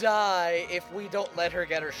will die if we don't let her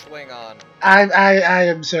get her swing on. I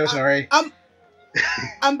am so sorry.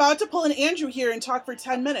 I'm about to pull an Andrew here and talk for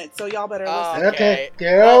 10 minutes, so y'all better listen. Okay,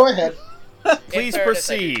 go ahead. Please In fairness,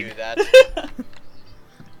 proceed. I can do that.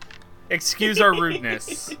 Excuse our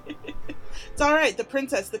rudeness. It's alright, the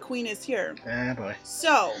princess, the queen is here. Ah, boy.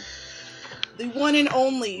 So, the one and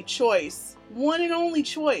only choice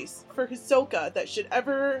for Hisoka that should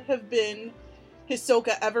ever have been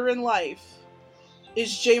Hisoka ever in life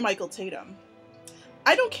is J. Michael Tatum.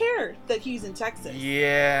 I don't care that he's in Texas.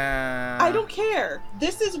 Yeah. I don't care.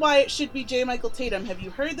 This is why it should be J. Michael Tatum. Have you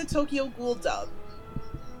heard the Tokyo Ghoul dub?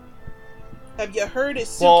 Have you heard his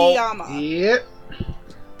Tsukiyama? Yep.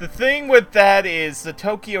 The thing with that is the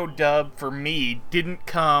Tokyo dub for me didn't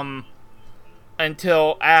come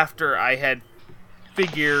until after I had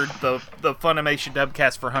figured the Funimation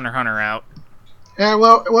dubcast for Hunter x Hunter out.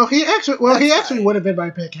 He actually would have been my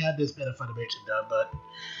pick had this been a Funimation dub, but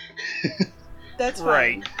That's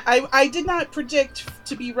right. fine. I did not predict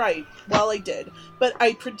to be right. Well, I did, but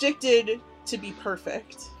I predicted to be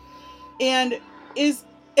perfect, and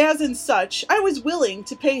as in such, I was willing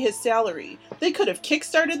to pay his salary. They could have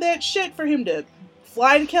kickstarted that shit for him to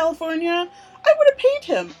fly to California. I would have paid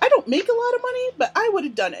him. I don't make a lot of money, but I would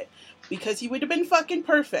have done it because he would have been fucking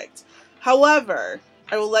perfect. However,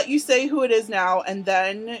 I will let you say who it is now, and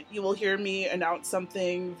then you will hear me announce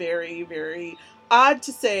something very, very odd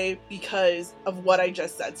to say because of what I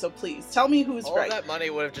just said. So please, tell me who's All right. that money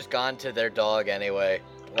would have just gone to their dog anyway.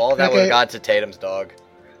 All of that would have gone to Tatum's dog.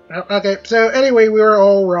 Okay, so anyway, we were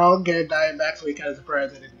all wrong, and I'm actually kind of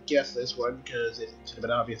surprised I didn't guess this one, because it should have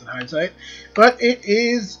been obvious in hindsight. But it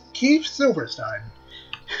is Keith Silverstein.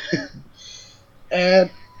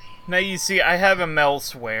 And Now you see, I have him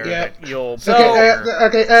elsewhere that you'll.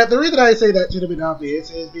 the reason I say that should have been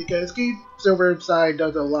obvious is because Keith Silverstein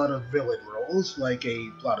does a lot of villain roles,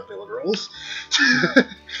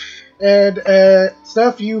 and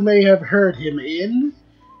stuff you may have heard him in.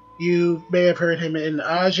 You may have heard him in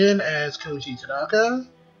Ajin as Koji Tanaka.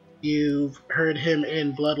 You've heard him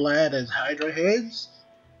in Blood Lad as Hydra Heads.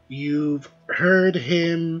 You've heard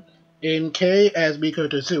him in K as Miko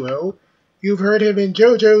Tetsuo. You've heard him in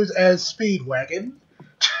JoJo's as Speedwagon.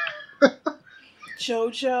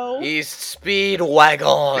 JoJo? He's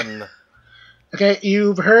Speedwagon. Okay,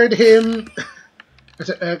 you've heard him...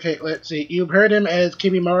 Okay, let's see. You've heard him as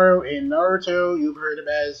Kimimaro in Naruto. You've heard him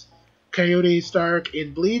as Coyote Stark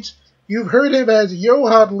in Bleach. You've heard him as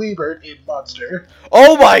Johann Liebert in Monster.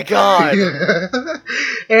 Oh my god!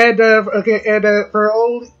 And for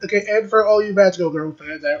all you Magical Girl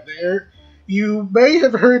fans out there, you may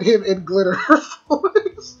have heard him in Glitter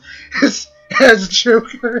Force as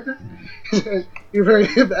Joker. You've heard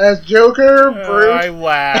him as Joker, Brute, I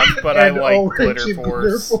laugh, but I like Glitter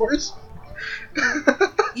Force.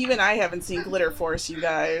 Even I haven't seen Glitter Force, you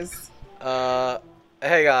guys.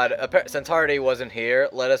 Hang on. Since Hardy wasn't here,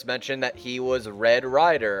 let us mention that he was Red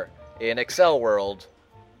Rider in Excel World.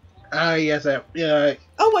 Yes, yeah.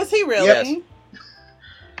 Oh, was he really? Yes.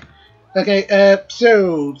 Okay,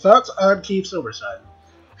 so, thoughts on Keith Silverstein?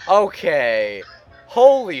 Okay.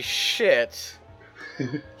 Holy shit.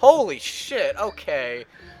 Holy shit. Okay.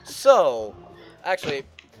 So, actually,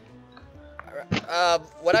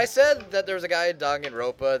 when I said that there was a guy in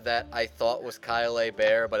Danganronpa that I thought was Kyle A.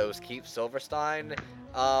 Bear, but it was Keith Silverstein,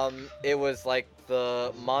 it was like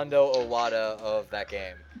the Mondo Owada of that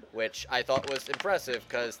game, which I thought was impressive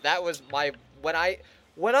because that was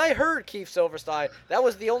when I heard Keith Silverstein, that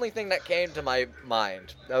was the only thing that came to my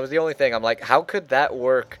mind. That was the only thing. I'm like, how could that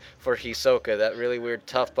work for Hisoka, that really weird,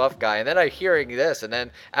 tough, buff guy? And then I'm hearing this, and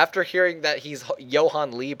then after hearing that he's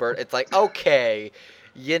Johann Liebert, it's like, okay,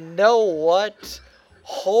 you know what?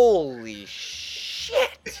 Holy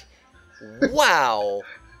shit. Wow.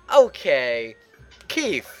 Okay.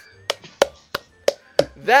 Keith.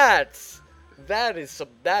 That is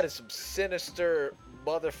some sinister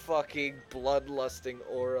motherfucking bloodlusting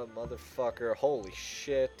aura, motherfucker. Holy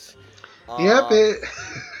shit. Yep,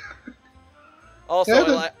 Also,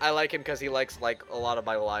 Yeah, I like him because he likes like a lot of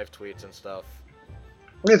my live tweets and stuff.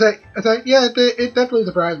 it definitely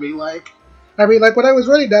surprised me. When I was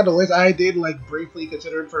writing down the list, I did, briefly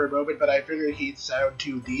consider it for a moment, but I figured he'd sound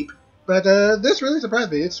too deep. But, this really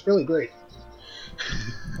surprised me. It's really great.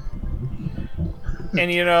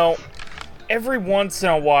 And every once in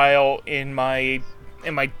a while in my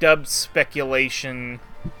dub speculation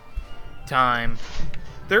time,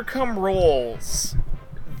 there come roles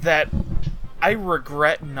that I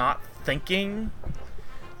regret not thinking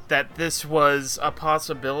that this was a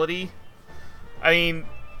possibility. I mean,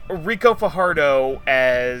 Rico Fajardo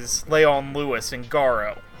as Leon Lewis in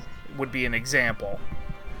Garo would be an example.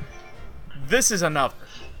 This is another.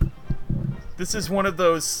 This is one of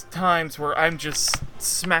those times where I'm just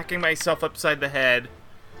smacking myself upside the head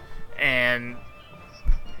and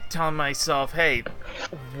telling myself, hey,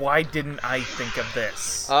 why didn't I think of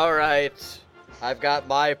this? Alright. I've got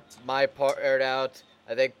my part out.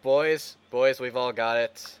 I think, boys, we've all got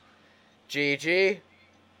it. Gigi,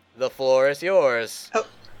 the floor is yours. Oh,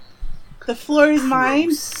 the floor is mine?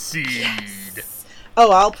 Proceed. Yes.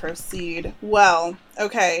 Oh, I'll proceed. Well,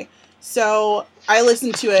 okay. So, I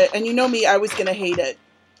listened to it, and you know me, I was gonna hate it.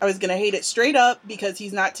 I was gonna hate it straight up because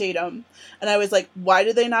he's not Tatum. And I was like, why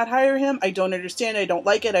did they not hire him? I don't understand. I don't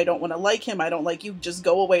like it. I don't want to like him. I don't like you. Just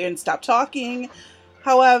go away and stop talking.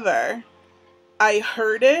 However, I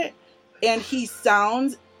heard it, and he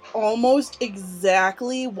sounds almost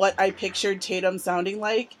exactly what I pictured Tatum sounding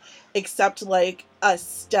like, except like a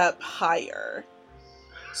step higher.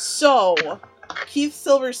 So, Keith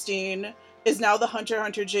Silverstein is now the Hunter x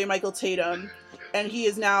Hunter J. Michael Tatum, and he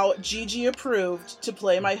is now GG approved to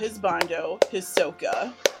play my husbando,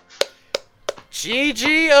 Hisoka.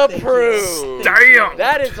 GG approved! Damn!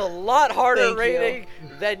 That is a lot harder Thank rating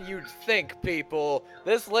than you'd think, people.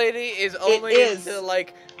 This lady is only into,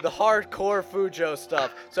 the hardcore Fujo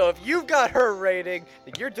stuff. So if you've got her rating,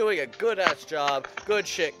 then you're doing a good-ass job. Good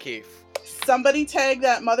shit, Keith. Somebody tag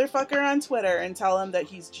that motherfucker on Twitter and tell him that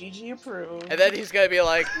he's GG approved. And then he's gonna be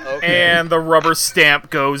like, okay. And the rubber stamp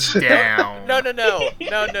goes down. No.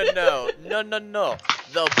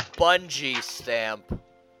 The bungee stamp.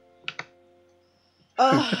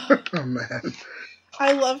 Ugh, Oh, man.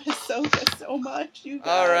 I love Hisoka so much, you guys.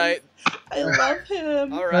 Alright. I love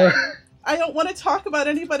him. Alright. I don't want to talk about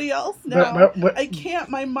anybody else now. I can't.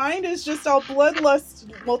 My mind is just all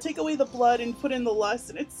bloodlust. Well, take away the blood and put in the lust,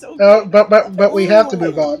 and it's so good. But we have to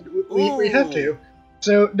move on. We have to.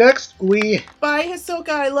 So, next, Bye, Hisoka.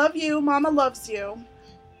 I love you. Mama loves you.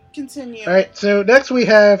 Continue. Alright, so next we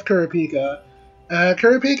have Kurapika.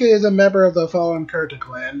 Kurapika is a member of the fallen Kurta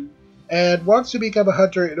clan, and wants to become a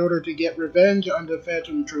hunter in order to get revenge on the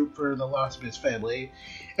Phantom Troop for the loss of his family.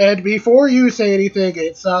 And before you say anything,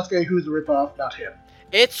 it's Sasuke who's the ripoff, not him.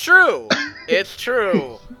 It's true. It's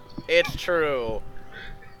true. It's true.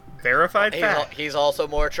 Verified fact. He's also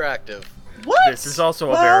more attractive. What? This is also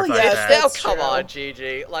a Well, verified yes, fact. Now, that's come true. on,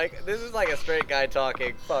 Gigi. This is like a straight guy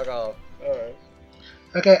talking. Fuck off. Alright.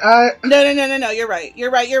 Okay, No. You're right.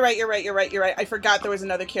 You're right. I forgot there was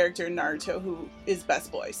another character in Naruto who is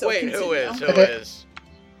best boy. So Wait, continue. who is? Who Okay. is?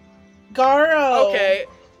 Garo. Okay.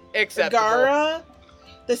 Acceptable. Gara,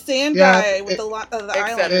 the sand Yeah, guy with it- the Acceptable.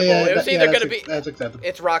 island. It was either gonna be- That's acceptable.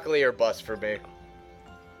 It's Rock Lee or Bust for me.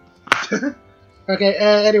 Okay,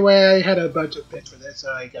 anyway, I had a bunch of bits for this,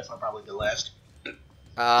 so I guess I'll probably go last.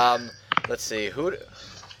 Let's see. Who?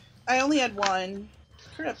 I only had one.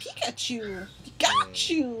 Pikachu.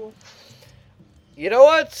 Pikachu. You know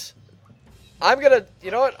what? I'm gonna.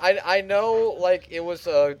 You know what? I know like it was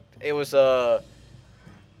a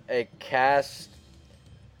cast.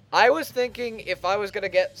 I was thinking if I was gonna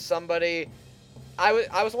get somebody,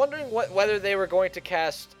 I was wondering whether they were going to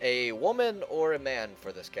cast a woman or a man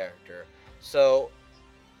for this character. So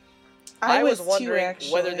I was wondering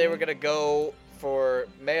whether they were gonna go for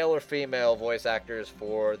male or female voice actors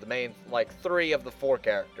for the main like 3 of the 4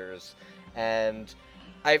 characters, and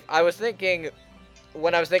I was thinking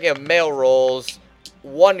when I was thinking of male roles,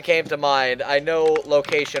 one came to mind. I know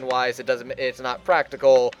location wise it's not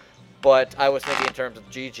practical, but I was thinking in terms of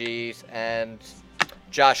GG's and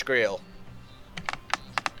Josh Greel.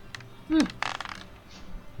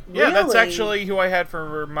 Yeah, that's Really? actually who I had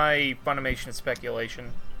for my Funimation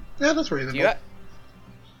speculation. Yeah, that's reasonable. Yeah.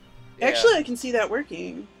 Actually, I can see that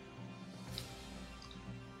working.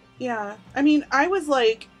 Yeah. I mean, I was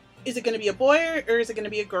like, is it going to be a boy or is it going to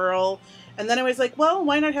be a girl? And then I was like, well,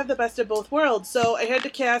 why not have the best of both worlds? So I had to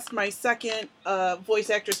cast my second voice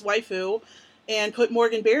actress waifu and put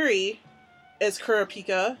Morgan Berry as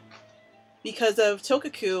Kurapika because of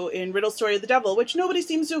Tokaku in Riddle Story of the Devil, which nobody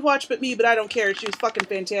seems to have watched but me, but I don't care. She was fucking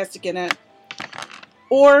fantastic in it.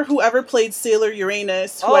 Or whoever played Sailor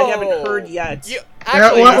Uranus, who I haven't heard yet.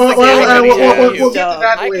 Actually, we'll get to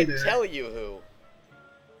that I later. can tell you who.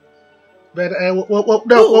 But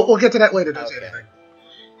we'll get to that later. Don't say Okay. anything.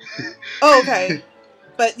 Oh, okay.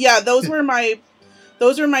 But yeah, those were my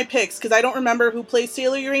picks because I don't remember who plays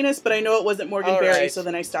Sailor Uranus, but I know it wasn't Morgan Berry, Alright. so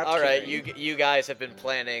then I stopped. All right, caring. you guys have been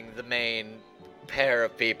planning the main pair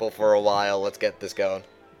of people for a while. Let's get this going.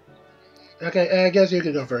 Okay, I guess you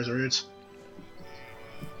can go first, Roots.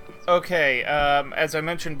 Okay, as I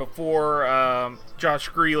mentioned before, Josh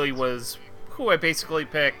Greeley was who I basically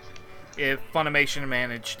picked if Funimation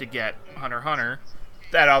managed to get Hunter x Hunter.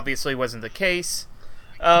 That obviously wasn't the case.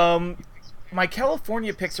 My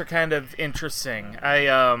California picks are kind of interesting.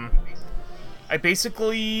 I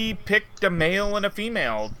basically picked a male and a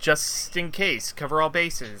female, just in case, cover all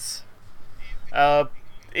bases.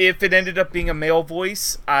 If it ended up being a male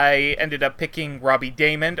voice, I ended up picking Robbie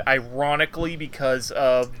Daymond, ironically because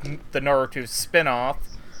of the Naruto spin-off,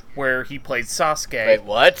 where he played Sasuke. Wait,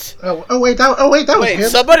 what? Wait, that was Wait, him.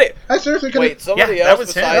 somebody. I seriously couldn't. Wait, somebody Yeah, that else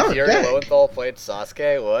was him. besides Oh, Yuri dang. Lowenthal played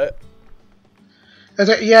Sasuke. What?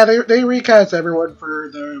 Yeah, they recast everyone for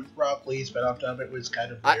the Rock Lee spin-off dub. It was kind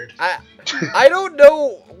of weird. I don't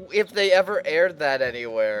know if they ever aired that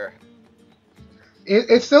anywhere.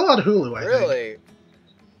 It's still on Hulu, I think. Really?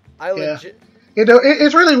 I Yeah. legit. You know,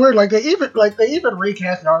 it's really weird. Like they even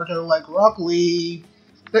recast Naruto. Like Rock Lee.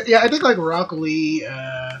 Yeah, I think like Rock Lee,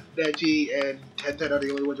 Neji, and Tenten are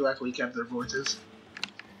the only ones who actually kept their voices.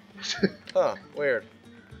 Huh? Weird.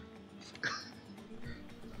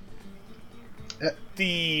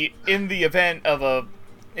 In the event of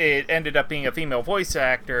it ended up being a female voice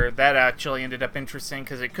actor, that actually ended up interesting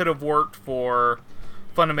because it could have worked for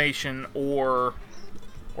Funimation or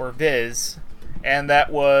Viz, and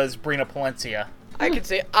that was Brina Palencia. I can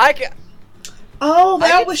see. I can. Oh, I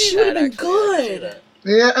that can was see she would have that, been actually. I can see good.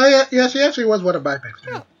 that. Yeah, she actually was one of my picks.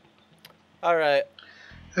 Too. Yeah. All right.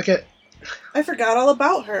 Okay, I forgot all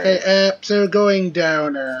about her. okay. So going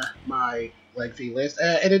down my lengthy list,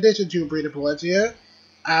 in addition to Brina Palencia,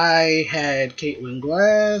 I had Caitlin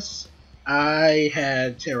Glass, I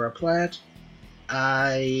had Tara Platt,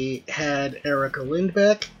 I had Erica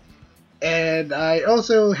Lindbeck, and I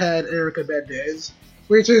also had Erica Mendez,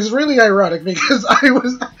 which is really ironic because I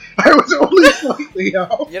was only slightly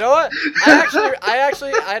off. You know what?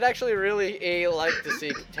 I'd actually really like to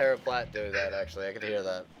see Tara Platt do that. Actually, I could hear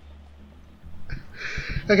that.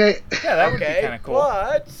 Okay, Yeah, that would be Okay, kind of cool.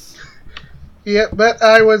 what? yeah, but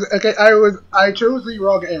I chose the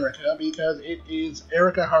wrong Erica because it is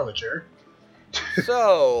Erica Harlacher.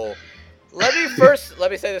 So, let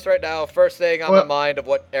me say this right now. First thing on my mind of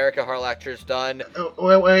what Erica Harlacher's done.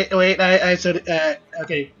 Oh, wait, I said,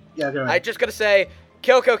 okay, yeah, go I ahead. just gotta say,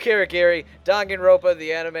 Kyoko Kirigiri, Danganronpa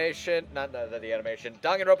the animation, not the animation,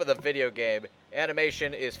 Danganronpa the video game.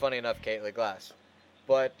 Animation is funny enough, Caitlin Glass,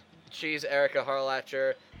 but she's Erica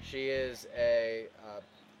Harlacher. She is a.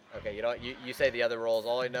 Okay, you know what? You say the other roles.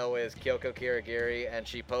 All I know is Kyoko Kirigiri, and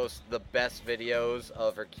she posts the best videos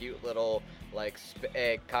of her cute little, like,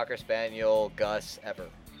 Cocker Spaniel Gus ever.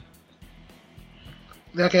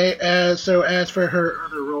 Okay, so as for her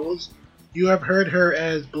other roles, you have heard her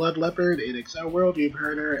as Blood Leopard in Excel World, you've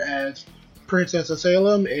heard her as Princess of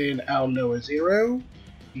Salem in Al Noah Zero,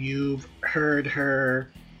 you've heard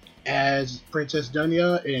her as Princess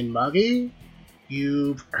Dunya in Magi,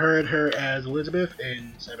 you've heard her as Elizabeth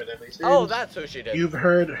in Seven Deadly Sins. Oh, that's who she did. You've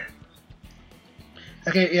heard...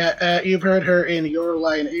 Okay, yeah, you've heard her in Your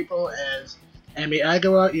Lie in April as Emi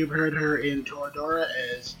Agawa, you've heard her in Toradora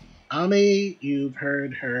as Ami. You've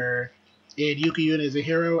heard her in Yukiyun as a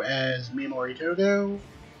Hero as Mimori Togo.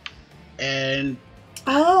 And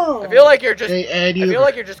Oh. I feel like you're just. and I you feel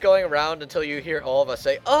like you're just going around until you hear all of us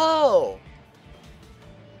say, "Oh."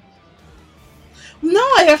 No,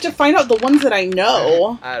 I have to find out the ones that I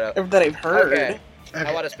know. I don't know. Or that I've heard. Okay. I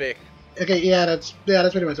okay. want to speak. Okay, yeah, that's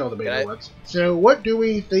pretty much all the major ones. So, what do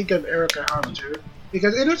we think of Erika Harlacher?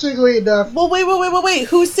 Because interestingly enough, Well, wait.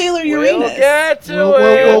 Who's Sailor Uranus? We'll get to we'll,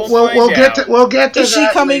 it. we'll get to Is she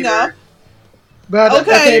that coming later. up? But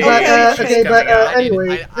Okay.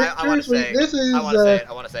 anyway, I want to say. this is I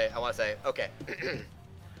want to say. Okay.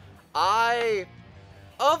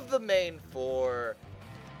 Of the main four,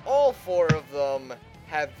 all four of them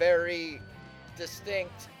have very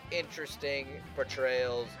distinct, interesting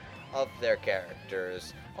portrayals of their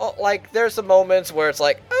characters. Oh, like, there's some moments where it's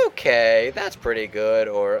like, okay, that's pretty good,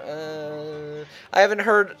 or, I haven't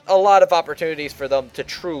heard a lot of opportunities for them to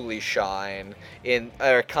truly shine in,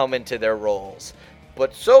 or come into their roles.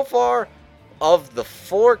 But so far, of the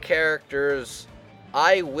four characters,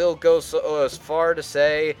 I will go as far to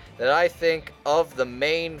say that I think of the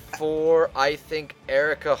main four, I think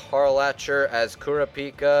Erika Harlacher as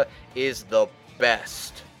Kurapika is the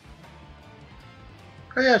best.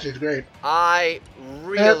 Oh yeah, she's great. I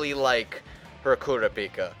really like her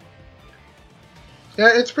Kurapika. Yeah,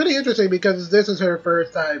 it's pretty interesting because this is her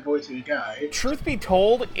first time voicing a guy. Truth be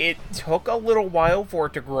told, it took a little while for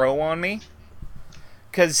it to grow on me.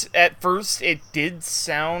 Because at first it did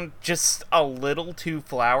sound just a little too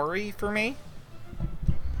flowery for me.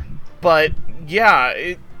 But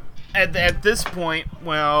yeah, at this point,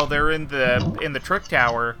 well, they're in the Trick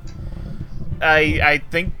Tower. I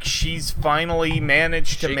think she's finally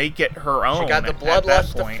managed to make it her own. She got the at that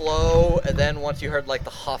bloodlust to point. flow, and then once you heard like the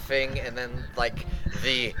huffing, and then like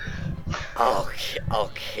the I'll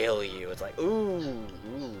kill you. It's like ooh,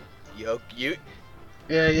 you.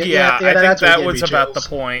 Yeah, I think that was about the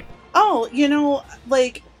point. Oh,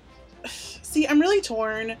 like, see, I'm really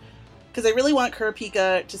torn because I really want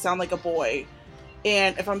Kurapika to sound like a boy,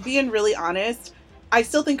 and if I'm being really honest, I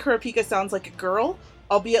still think Kurapika sounds like a girl,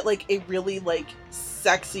 albeit like a really like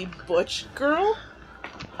sexy butch girl.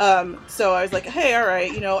 So I was like, hey, all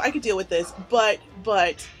right, I could deal with this, but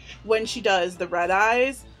when she does the red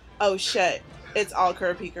eyes, oh shit, it's all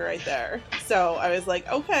Kurapika right there. So I was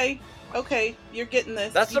like, okay, you're getting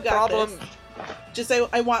this. That's you the got problem. This. Just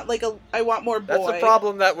I want more boy. That's the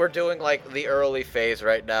problem that we're doing like the early phase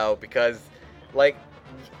right now because, like,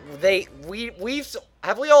 have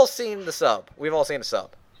we all seen the sub? We've all seen the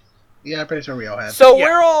sub. Yeah, I'm pretty sure we all have. So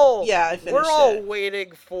Yeah. I finished we're all it.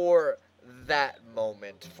 waiting for that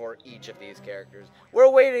moment for each of these characters. We're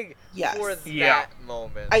waiting Yes. for that Yeah.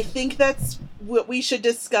 moment. I think that's what we should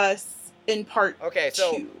discuss in part Okay,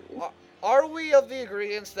 so 2. are we of the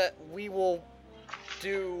agreement that we will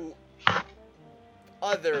do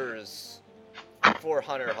others for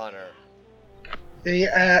Hunter x Hunter?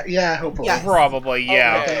 Yeah, hopefully. Yes. Probably,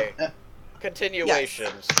 yeah. Okay.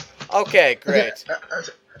 Continuations. Okay, great.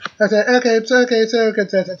 So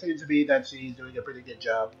consensus seems to be that she's doing a pretty good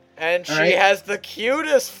job. And she Alright. has the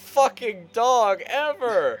cutest fucking dog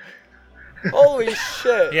ever. Holy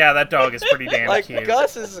shit. Yeah, that dog is pretty damn Like, cute.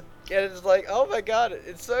 Gus is, and it's like, oh my god,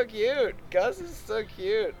 it's so cute. Gus is so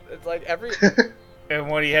cute. It's like every, And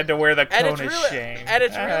when he had to wear the and cone it's is really, shame. and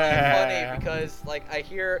it's really funny because, like,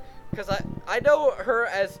 because I know her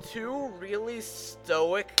as two really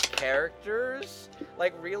stoic characters,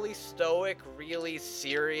 like really stoic, really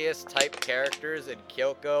serious type characters in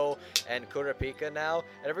Kyoko and Kurapika now.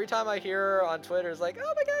 And every time I hear her on Twitter, it's like,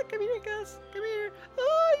 oh my god, come here, Gus, come here.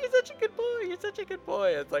 Oh, you're such a good boy. You're such a good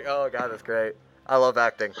boy. It's like, oh god, that's great. I love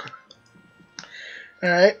acting.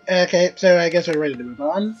 Alright, okay, so I guess we're ready to move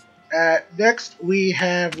on. Next, we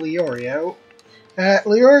have Leorio.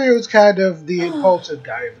 Leorio's kind of the impulsive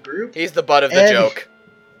guy of the group. He's the butt of the joke.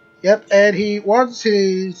 Yep, and he wants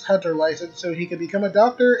his hunter license so he can become a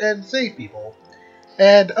doctor and save people.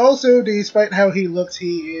 And also, despite how he looks,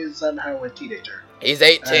 he is somehow a teenager. He's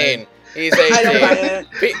 18. He's I don't buy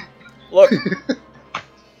 18. it. Look,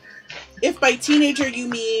 If by teenager you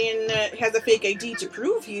mean has a fake ID to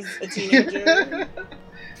prove he's a teenager.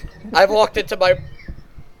 I've walked into my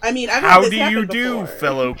I mean, I've How had this do happen you do, before.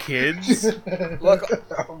 fellow kids? look.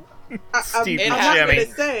 Steve I'm not Buscemi. gonna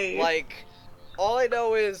say. Like, all I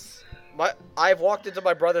know is I've walked into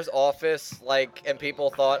my brother's office, like, and people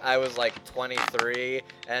thought I was like 23,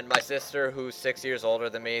 and my sister, who's 6 years older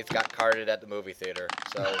than me, got carded at the movie theater.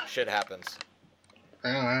 So shit happens.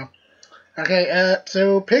 I don't know. Okay,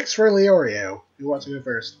 so picks for Leorio. Who wants to go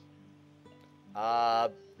first?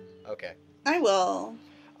 Okay. I will.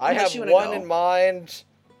 I Unless have you wanna one go. in mind.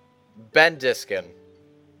 Ben Diskin.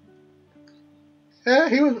 Yeah,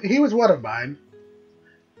 he was one of mine.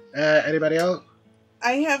 Anybody else?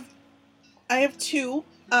 I have two.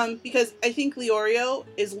 Because I think Leorio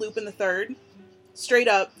is Lupin the Third. Straight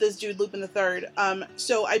up, this dude Lupin the Third.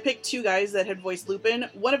 So I picked two guys that had voiced Lupin.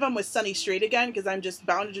 One of them was Sonny Strait again, because I'm just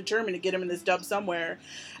bound and determined to get him in this dub somewhere.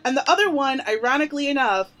 And the other one, ironically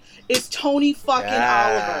enough, is Tony fucking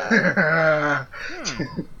Oliver. Yeah,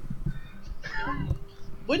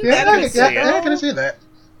 Wouldn't that I be can sick? see that.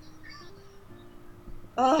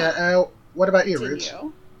 Oh, What about you, Roots?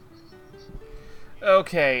 continue.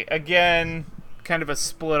 Okay, again, kind of a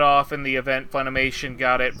split off in the event Funimation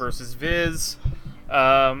got it versus Viz.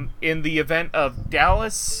 In the event of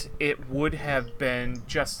Dallas, it would have been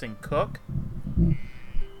Justin Cook.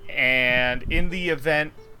 And in the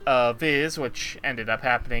event of Viz, which ended up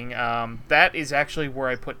happening, that is actually where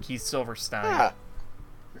I put Keith Silverstein. Ah,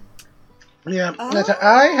 Yeah, Oh.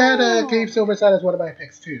 I had Cave Silverside as one of my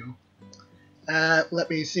picks too. Let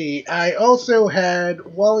me see. I also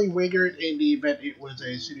had Wally Wingert in the event it was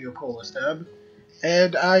a Studio Polis dub,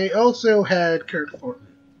 and I also had Kirk Thornton.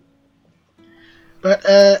 But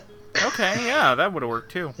Okay, yeah, that would have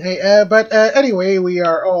worked too. anyway, we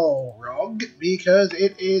are all wrong because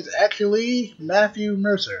it is actually Matthew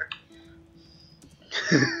Mercer.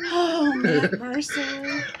 Oh, Matt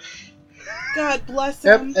Mercer. God bless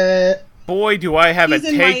Yep. him. Boy, do I have He's a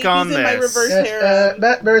in take on he's in my this. reverse harem.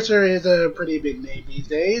 Matt Mercer is a pretty big name these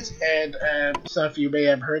days, and stuff you may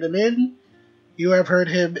have heard him in. You have heard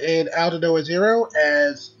him in Aldnoah Zero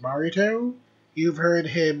as Marito. You've heard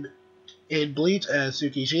him in Bleach as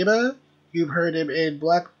Tsukishima. You've heard him in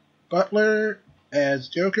Black Butler as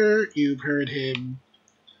Joker. You've heard him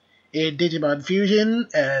in Digimon Fusion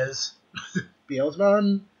as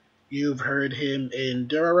Beelzebub. You've heard him in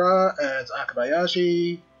Durara as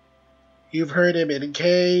Akabayashi. You've heard him in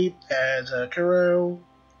K as Kuro.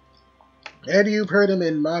 And you've heard him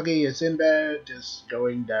in Magi as Sinbad, just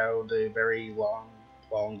going down the very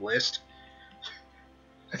long list.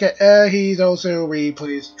 Okay, he's also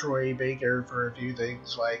replaced Troy Baker for a few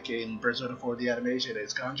things, like in Persona 4 the animation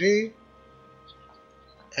as Kanji.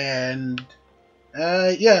 And,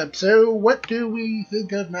 yeah, so what do we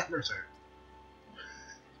think of Matt Mercer?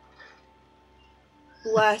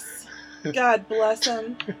 Bless. God bless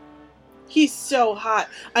him. He's so hot.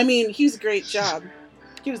 I mean, he was a great job.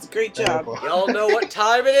 He was a great job. y'all know what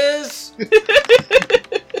time it is?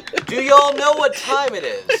 Do y'all know what time it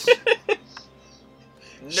is?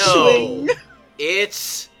 No. Swing.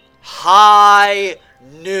 It's high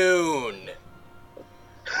noon.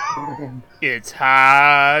 It's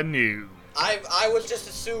high noon. I was just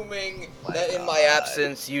assuming that in my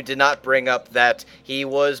absence you did not bring up that he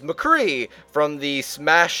was McCree from the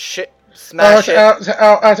Smash It. Man,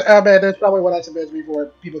 that's probably what I submitted before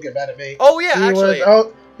people get mad at me. Oh yeah, actually.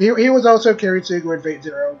 He was also Kiritsugu in Fate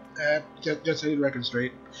Zero. Just so you record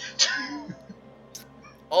straight.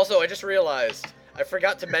 Also, I just realized I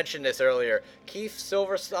forgot to mention this earlier. Keith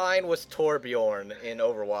Silverstein was Torbjorn in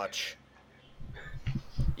Overwatch.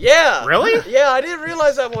 Yeah. Really? Yeah, I didn't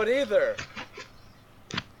realize that one either.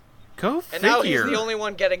 Go And figure. now he's the only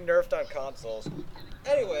one getting nerfed on consoles.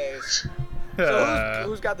 Anyways, so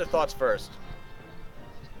who's got their thoughts first?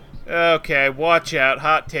 Okay, watch out.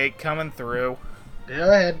 Hot take coming through. Go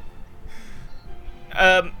ahead.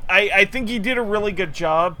 I think he did a really good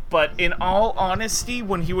job, but in all honesty,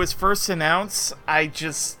 when he was first announced, I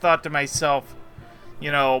just thought to myself,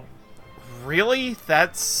 you know, really?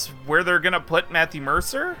 That's where they're gonna put Matthew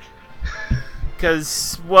Mercer?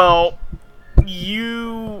 Because, well,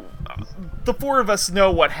 the four of us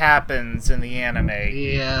know what happens in the anime.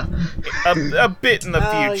 Yeah. A bit in the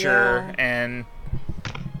Oh, future, yeah. and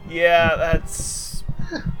yeah, that's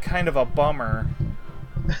kind of a bummer.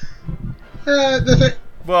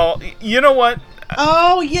 Well, you know what?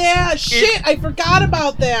 Oh yeah, shit! I forgot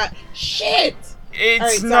about that. Shit. It's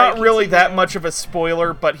Alright, sorry, not really that continue. much of a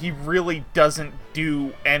spoiler, but he really doesn't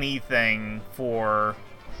do anything for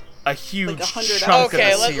a huge 100 chunk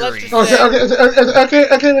Okay, of the let's series.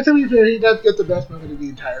 just- Okay, to be fair, he does get the best moment of the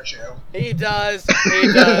entire show. He does.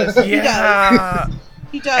 He does. Yeah,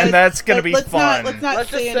 He does. And that's gonna be let's fun. Let's not Let's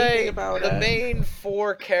say just anything say about the it. main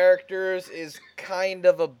four characters is kind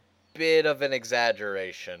of a bit of an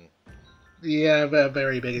exaggeration. Yeah, a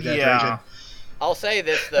very big exaggeration. yeah. I'll say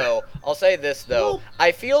this though. Well-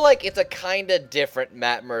 I feel like it's a kind of different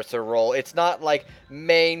Matt Mercer role. It's not like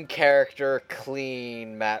main character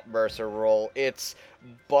clean Matt Mercer role. It's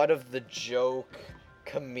butt of the joke,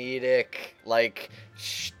 comedic, like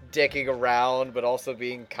dicking around, but also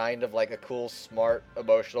being kind of like a cool, smart,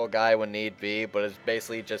 emotional guy when need be, but is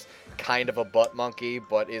basically just kind of a butt monkey,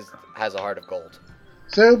 but has a heart of gold.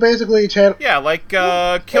 So basically, Chad. Yeah, like Kill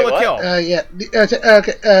Wait, a Kill. Yeah.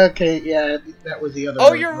 Okay. Yeah, that was the other.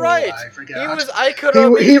 Oh, you're role right. I forgot. He was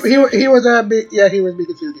Aikuro He was he was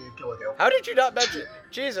Mikitsuki in Kill la Kill. How did you not mention?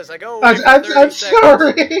 Jesus, I go away for 30 I'm seconds.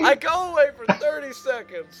 sorry. I go away for 30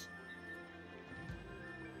 seconds.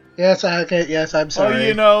 Yes, okay. Yes, I'm sorry. Oh,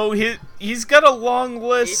 you know, he's got a long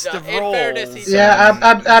list of in roles. fairness, he Yeah,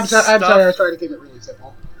 I'm sorry. I'm Stuff. sorry. I was trying to keep it really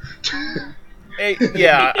simple.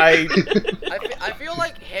 Yeah, I feel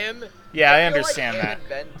like him. Yeah, I feel understand like that. him and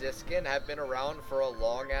Ben Diskin have been around for a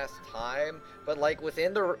long ass time, but like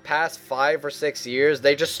within the past 5 or 6 years,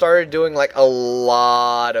 they just started doing like a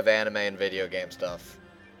lot of anime and video game stuff.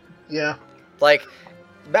 Yeah. Like,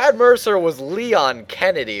 Matt Mercer was Leon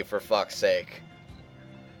Kennedy, for fuck's sake.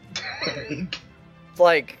 It's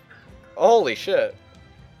like, holy shit.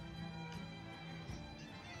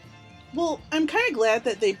 Well, I'm kind of glad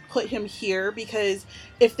that they put him here, because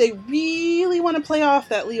if they really want to play off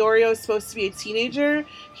that Leorio is supposed to be a teenager,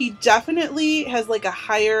 he definitely has like a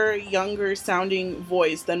higher, younger sounding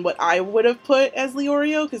voice than what I would have put as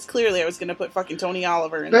Leorio, because clearly I was going to put fucking Tony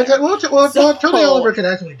Oliver in there. Well, Tony Oliver can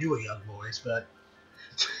actually do a young voice, but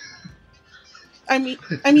I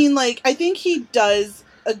mean, like, I think he does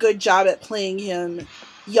a good job at playing him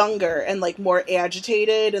younger and like more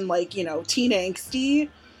agitated and like, you know, teen angsty,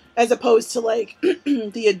 as opposed to like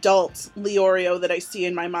the adult Leorio that I see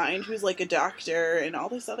in my mind, who's like a doctor and all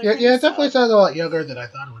this other. yeah, kind it of definitely stuff. sounds a lot younger than I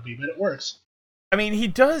thought it would be, but it works. I mean, he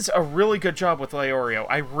does a really good job with Leorio.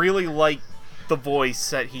 I really like the voice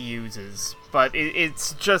that he uses, but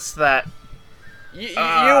it's just that... You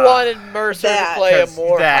wanted Mercer to play a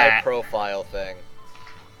more 'cause that- high-profile thing.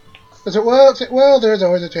 So, well, there's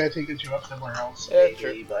always a chance he could show up somewhere else. Yeah, maybe,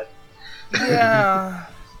 true. but Yeah...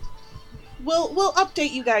 We'll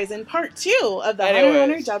update you guys in part 2 of the Anyways.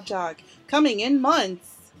 Hunter x Hunter Dub Jog, coming in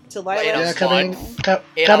months to live. Wait, yeah, a coming month?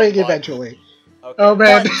 In a coming month. eventually. Okay. Oh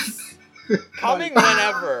man. Coming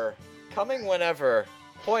whenever. Coming whenever.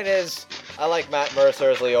 Point is, I like Matt Mercer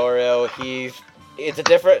as Leorio. It's a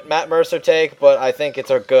different Matt Mercer take, but I think it's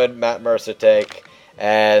a good Matt Mercer take.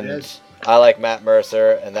 And Yes. I like Matt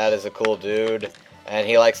Mercer, and that is a cool dude. And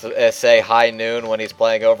he likes to say high noon when he's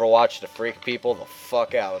playing Overwatch to freak people the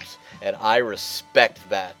fuck out. And I respect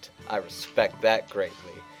that. I respect that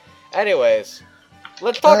greatly. Anyways,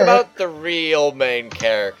 let's talk Alright. about the real main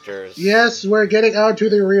characters. Yes, we're getting on to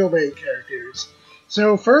the real main characters.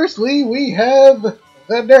 So, firstly, we have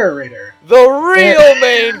the narrator. The real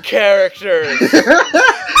main characters!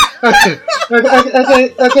 Okay,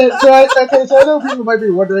 so I know people might be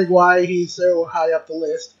wondering why he's so high up the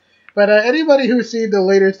list. But anybody who's seen the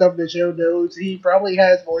later stuff in the show knows he probably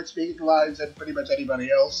has more speaking lines than pretty much anybody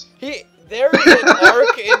else. There is an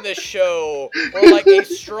arc in the show, or like a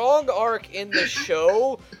strong arc in the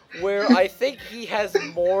show, where I think he has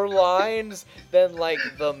more lines than like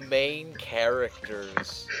the main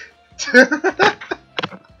characters. So,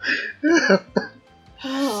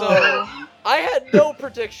 I had no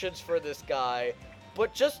predictions for this guy,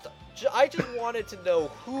 but I just wanted to know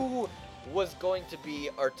who was going to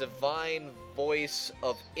be our divine voice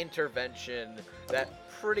of intervention that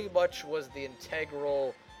pretty much was the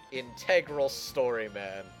integral story,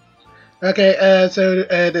 man. Okay, so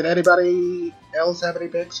did anybody else have any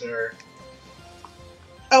picks, or?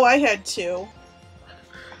 Oh, I had 2.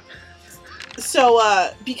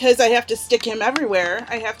 So, because I have to stick him everywhere,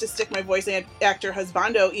 I have to stick my voice actor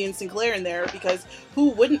husbando, Ian Sinclair, in there, because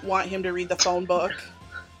who wouldn't want him to read the phone book?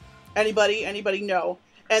 Anybody? No.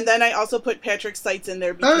 And then I also put Patrick Seitz in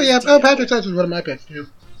there. Because Oh yeah, Dino. Patrick Seitz was one of my picks too.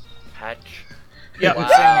 Yep, Wow,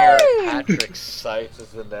 same here. Patrick Seitz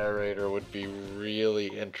as the narrator would be really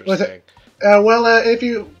interesting. If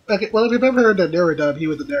you remember the narrator dub, he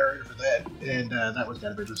was the narrator for that, and that was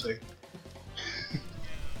kind of interesting.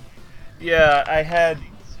 Yeah, I had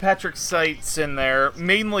Patrick Seitz in there,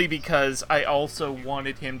 mainly because I also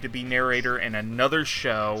wanted him to be narrator in another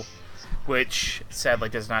show, which sadly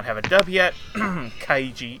does not have a dub yet,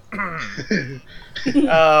 Kaiji.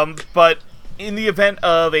 But in the event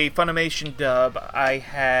of a Funimation dub, I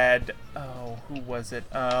had, who was it?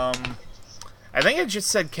 I think I just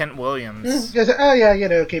said Kent Williams.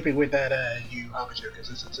 Keeping with that Yu Hakusho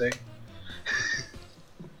consistency.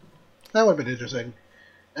 That would have been interesting.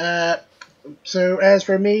 So as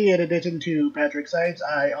for me, in addition to Patrick Seitz,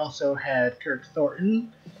 I also had Kirk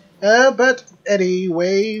Thornton. But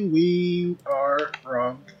anyway, we are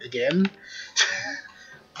wrong again.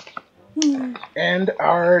 And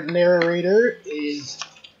our narrator is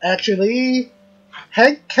actually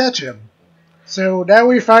Hank Ketchum. So now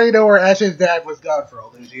we finally know where Ash's dad was gone for all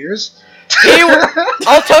those years.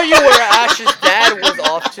 I'll tell you where Ash's dad was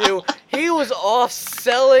off to. He was off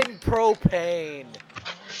selling propane.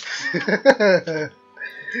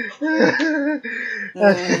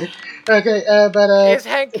 Okay, but Is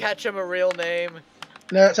Hank Ketchum a real name?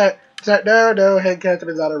 no, no, Hank Ketchum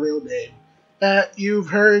is not a real name. You've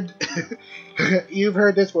heard, you've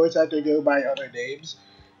heard this voice actor go by other names,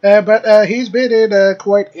 but he's been in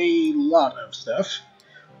quite a lot of stuff.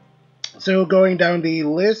 So going down the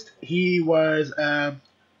list, he was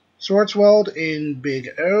Schwarzwald in Big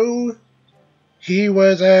O. He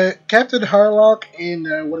was Captain Harlock in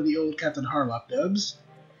one of the old Captain Harlock dubs.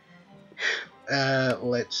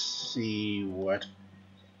 Let's see what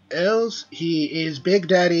else. He is Big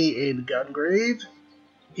Daddy in Gungrave.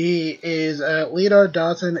 He is Leonard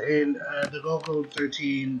Dawson in the Golden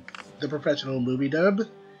 13, the professional movie dub.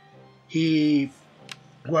 He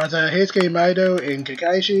was Heisuke Maido in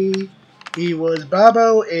Kakaishi. He was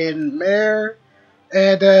Babo in Mare.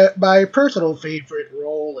 And my personal favorite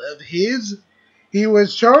role of his, he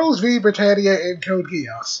was Charles V. Britannia in Code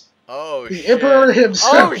Geass. Oh, the shit. Emperor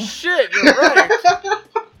himself. Oh, shit, you're right.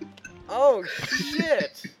 Oh,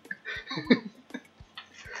 shit.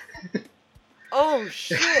 Oh,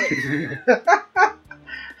 shit.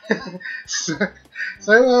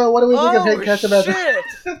 So, what do we think of Hank Ketchum as shit.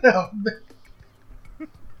 No.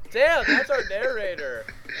 Damn, that's our narrator.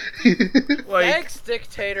 Like, Thanks,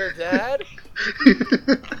 Dictator Dad.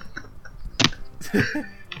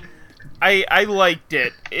 I liked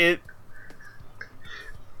it.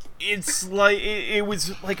 It's like it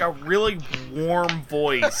was like a really warm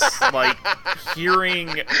voice, like hearing.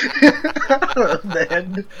 Oh,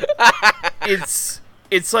 man. It's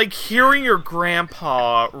like hearing your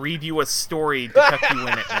grandpa read you a story to tuck you in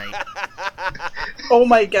at night. Oh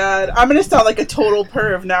my god. I'm gonna sound like a total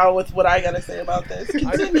perv now with what I gotta say about this.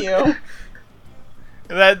 Continue.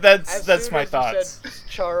 That's my thoughts. You said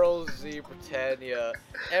Charles Z. Britannia,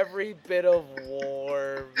 every bit of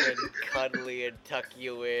warm and cuddly and tuck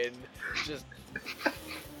you in, just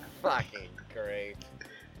fucking great.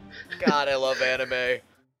 God, I love anime.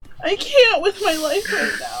 I can't with my life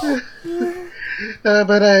right now.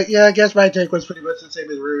 But yeah, I guess my take was pretty much the same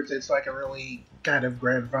as Rude's. It's like a really kind of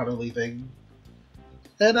grandfatherly thing.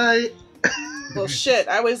 And Well, shit.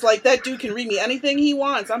 I was like, that dude can read me anything he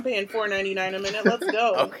wants. I'm paying $4.99 a minute. Let's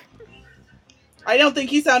go. Okay. I don't think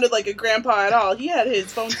he sounded like a grandpa at all. He had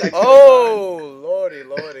his phone sex. Oh, lordy,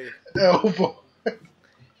 lordy. Oh, boy.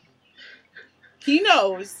 He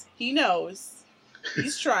knows. He knows.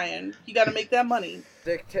 He's trying. You gotta make that money.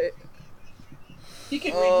 Dictate. He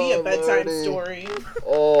can read me a bedtime lordy. story.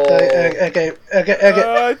 Oh. Okay.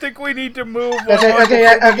 I think we need to move on. Okay, before we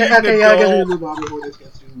I need guess to we go. move on before this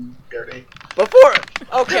gets too dirty. Before.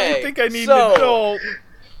 Okay. I think I need so, to go.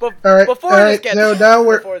 Alright, Before alright, this gets so now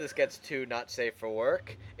we're... before this gets too not safe for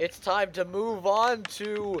work, it's time to move on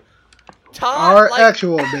to Todd. Our like,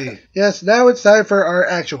 actual main. Yes, now it's time for our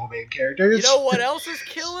actual main characters. You know what else is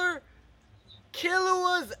killer?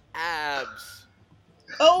 Killua's abs.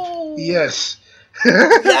 Oh. Yes.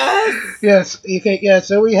 Yes. Yes. Okay. Yeah.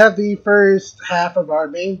 So we have the first half of our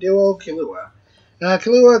main duo, Killua.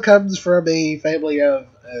 Killua comes from a family of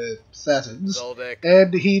assassins, Zoldyck.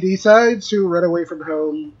 and he decides to run away from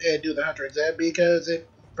home and do the hunter exam because it,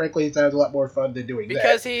 frankly, sounds a lot more fun than doing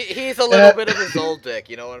Because that. he's a little bit of a Zoldyck,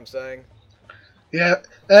 you know what I'm saying? Yeah.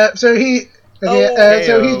 So he. Okay,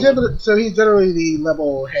 Oh. so he's generally the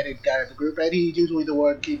level-headed guy of the group, and he's usually the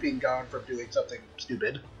one keeping Gon from doing something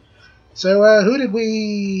stupid. So, who did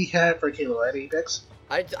we have for Killua? Any picks?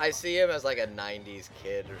 I see him as like a 90s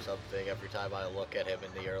kid or something every time I look at him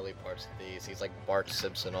in the early parts of these. He's like Bart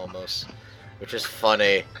Simpson almost, which is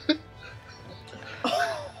funny.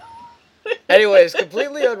 Anyways,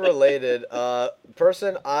 completely unrelated.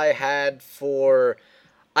 Person I had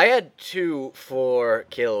two for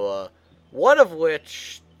Killua, one of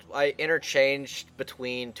which I interchanged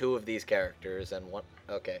between two of these characters and one.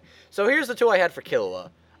 Okay, so here's the two I had for Killua: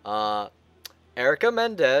 Erica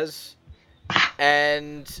Mendez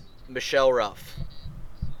and Michelle Ruff.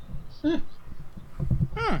 Yeah,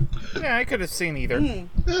 I could have seen either. Hmm.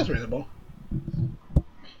 That's reasonable.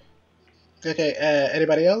 Okay,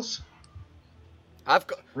 anybody else? I've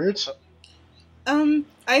got. Roots? I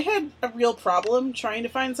had a real problem trying to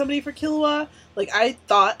find somebody for Killua. Like, I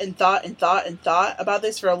thought about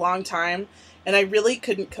this for a long time, and I really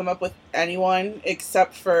couldn't come up with anyone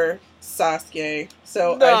except for Sasuke.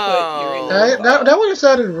 So No. I put Yuri. That would have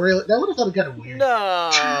sounded really. That would have sounded kind of weird.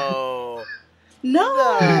 No.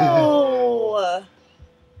 No!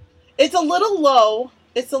 It's a little low,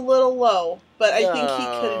 It's a little low, but I think he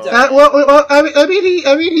could have No. done it. Well,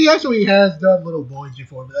 he actually has done little boys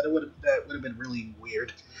before, but that would have been really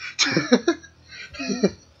weird.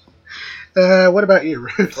 What about you,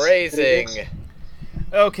 Ruth? Phrasing.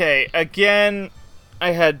 Okay, again,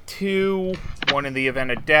 I had 2. One in the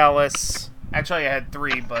event of Dallas. Actually, I had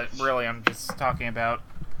 3, but really, I'm just talking about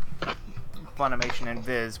Funimation and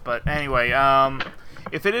Viz. But anyway,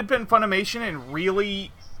 if it had been Funimation and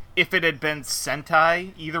really, if it had been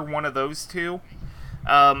Sentai, either one of those two,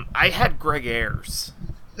 I had Greg Ayres.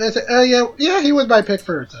 Yeah, he was my pick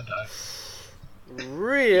for Sentai.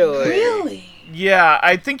 Really? Really? Yeah,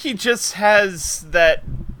 I think he just has that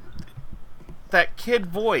kid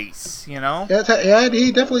voice, you know? Yeah,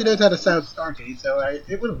 he definitely knows how to sound snarky, so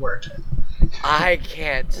it would have worked. I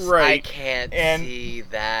can't Right. and see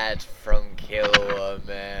that from Killua,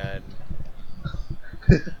 man.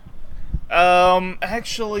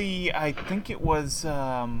 Actually, I think it was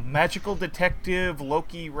Magical Detective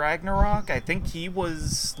Loki Ragnarok. I think he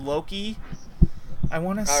was Loki. I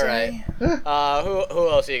want to say. Alright. Who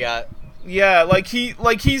else you got? Yeah,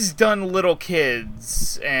 he's done Little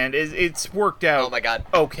Kids, and it's worked out. Oh my god.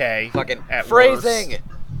 Okay. Fucking at phrasing!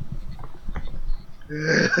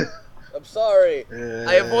 I'm sorry.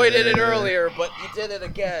 I avoided it earlier, but you did it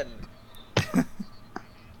again.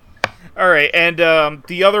 All right, and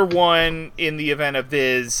the other one in the event of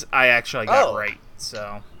Viz, I actually got right.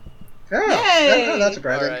 So. Oh, that's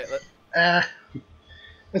surprising. Alright.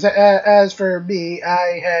 As for me,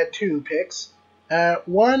 I had 2 picks.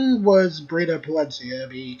 One was Brita Palencia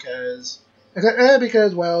because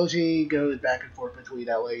well, she goes back and forth between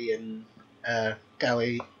LA and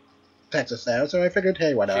Cali, Texas now. So I figured,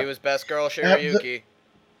 hey, why not? She was best girl Shirayuki.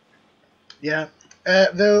 Yeah.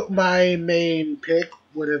 Though my main pick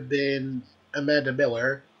would have been Amanda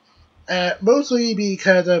Miller, mostly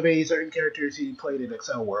because of a certain character she played in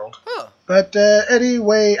Excel World. Huh. But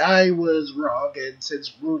anyway, I was wrong, and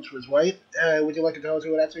since Roots was white, would you like to tell us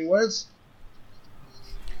who it actually was?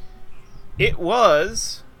 It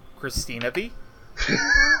was Christina V.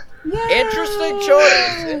 Interesting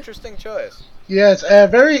choice. Yes, a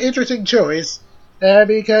very interesting choice,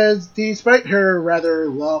 because despite her rather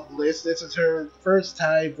long list, this is her first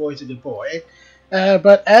time voicing a boy.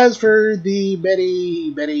 But as for the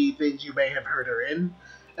many things you may have heard her in,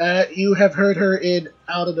 you have heard her in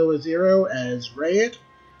Aldanoa Zero as Rayet.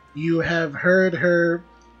 You have heard her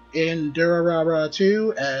in Durarara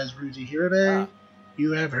 2 as Ruzi Hirabe.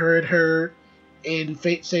 You have heard her in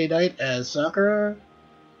Fate Stay Night as Sakura.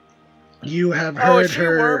 You have heard is she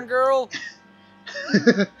her. Worm Girl?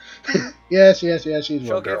 Yes, she's She'll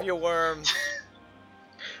Worm Girl. give you worms.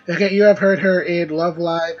 Okay, you have heard her in Love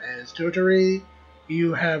Live as Toturi.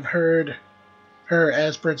 You have heard her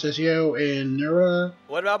as Princess Yo in Nura.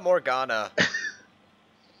 What about Morgana?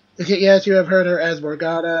 Okay, yes, you have heard her as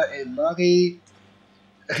Morgana in Magi.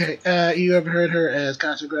 Okay, you have heard her as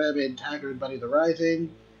Kasagrab in Tiger and Bunny the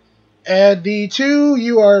Rising. And the 2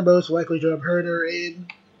 you are most likely to have heard her in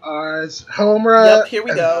are Homura. Yep, here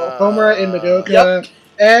we go. Homura in Madoka. Yep.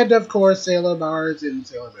 And, of course, Sailor Mars in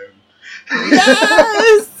Sailor Moon.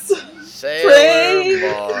 Yes! Sailor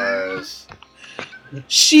Mars.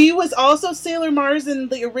 She was also Sailor Mars in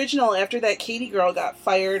the original after that Katie girl got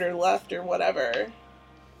fired or left or whatever.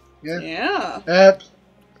 Yeah. Yeah.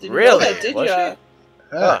 Didn't know that, did Was ya?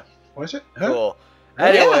 Huh. Was it? Huh? Cool.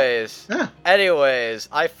 Yeah. Anyways,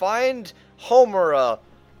 I find Homura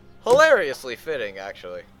hilariously fitting,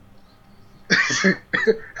 actually.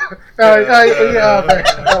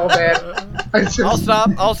 Oh man!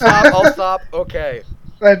 I'll stop. Okay.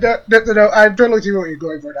 No, I'm totally see what you're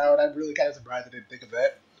going for now, and I'm really kind of surprised I didn't think of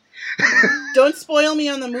that. Don't spoil me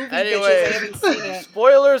on the movie, Anyways, bitches. I haven't seen it.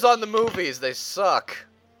 Spoilers on the movies, they suck.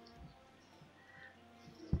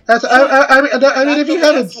 I mean, if the you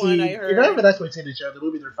haven't last one seen, I if heard. you haven't actually seen the show, the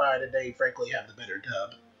movies are fine, and they frankly have the better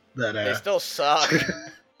dub. But They still suck.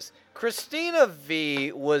 Christina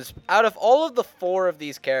V was, out of all of the 4 of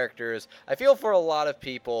these characters, I feel for a lot of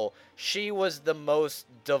people, she was the most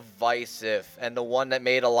divisive and the one that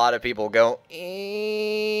made a lot of people go,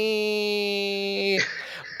 eeeeee.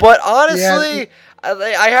 But honestly,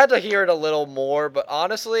 I had to hear it a little more, but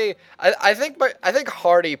honestly, I think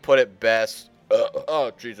Hardy put it best.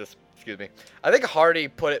 Oh, Jesus. Excuse me. I think Hardy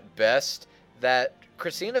put it best that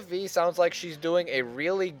Christina V sounds like she's doing a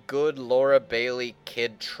really good Laura Bailey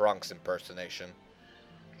Kid Trunks impersonation.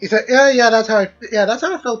 he said, that's how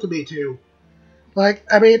it felt to me too. Like,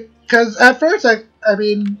 I mean, because at first,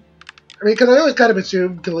 because I always kind of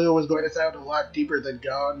assumed Killua was going to sound a lot deeper than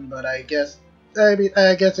Gon, but I guess they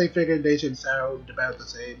figured they should sound about the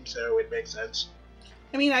same, so it makes sense.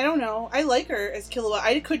 I mean, I don't know. I like her as Killua.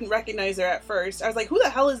 I couldn't recognize her at first. I was like, who the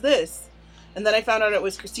hell is this? And then I found out it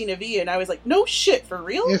was Christina V, and I was like, no shit, for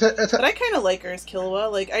real? But I kind of like her as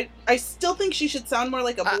Killua. Like, I still think she should sound more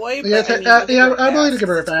like a boy. But I'm willing to give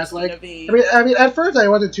her a pass. Like, I mean, at first I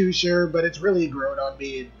wasn't too sure, but it's really grown on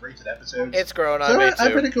me in recent episodes. It's grown on me too.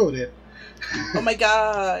 I'm pretty cool with it. Oh my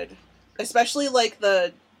god! Especially like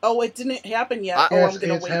it didn't happen yet. Yes, I'm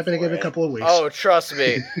gonna it's wait happening in a couple of weeks. Oh, trust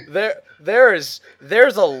me. There's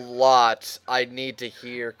a lot I need to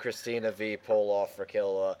hear Christina V pull off for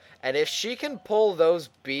Killua. And if she can pull those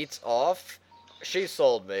beats off, she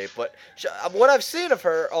sold me. But what I've seen of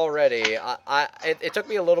her already, it took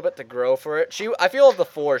me a little bit to grow for it. I feel of the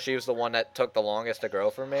four, she was the one that took the longest to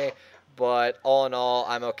grow for me. But all in all,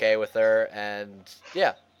 I'm okay with her. And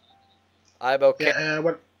yeah, I'm okay.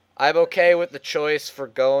 Yeah, I'm okay with the choice for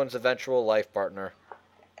Gon's eventual life partner.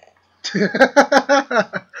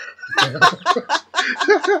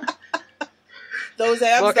 Those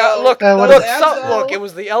abs, Look, it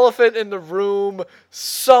was the elephant in the room.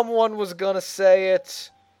 Someone was gonna say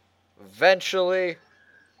it. Eventually.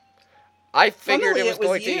 I figured it was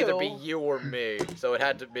going to either be you or me, so it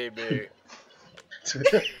had to be me. So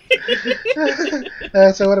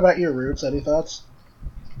what about your Roots? Any thoughts?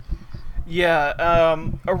 Yeah,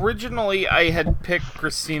 originally I had picked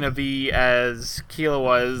Christina V as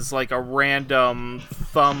Killua as like a random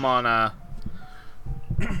thumb on a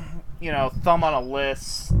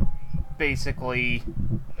list, basically.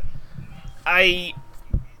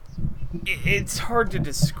 It's hard to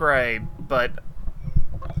describe, but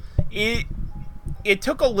it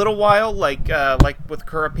took a little while, like with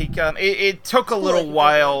Kurapika. It took a little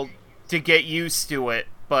while to get used to it,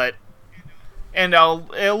 but and a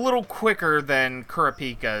little quicker than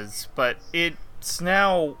Kurapika's, but it's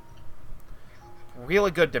now really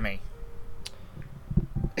good to me.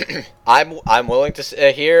 I'm willing to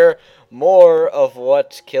hear more of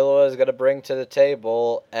what Killua is gonna bring to the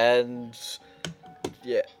table, and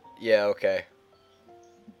yeah, okay.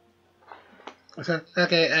 So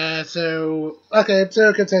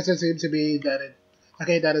consensus seems to be that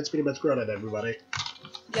it's pretty much grown on everybody.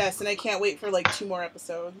 Yes, and I can't wait for like 2 more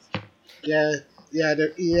episodes. Yeah, I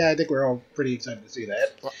think we're all pretty excited to see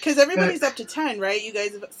that. Because everybody's up to 10, right? You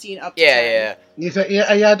guys have seen up to 10. Yeah. I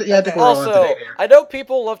think we're all on Also, today. I know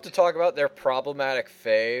people love to talk about their problematic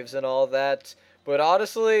faves and all that, but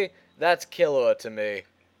honestly, that's Killua to me.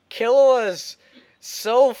 Killua's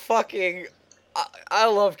so fucking... I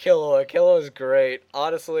love Killua. Killua's great.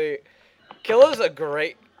 Honestly, Killua's a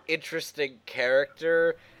great, interesting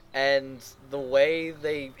character, and the way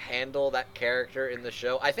they handle that character in the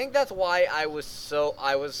show, I think that's why I was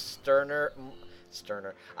sterner.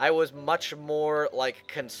 I was much more, like,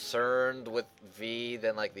 concerned with V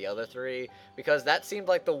than, like, the other three, because that seemed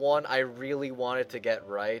like the one I really wanted to get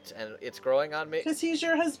right, and it's growing on me. Because he's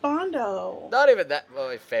your husbando. Not even that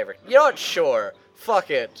my favorite. You know what? Sure.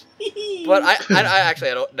 Fuck it. But I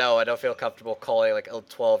actually, I don't know. I don't feel comfortable calling, like, a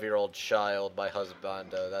 12-year-old child my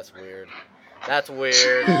husbando. That's weird.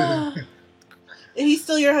 He's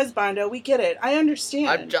still your husbando. We get it. I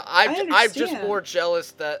understand. I'm just more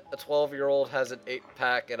jealous that a 12-year-old has an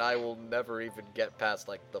 8-pack and I will never even get past,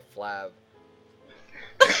 like, the flab.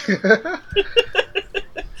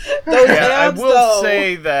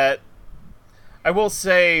 I will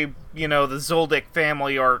say, you know, the Zoldyck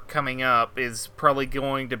family arc coming up is probably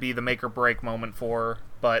going to be the make or break moment for her.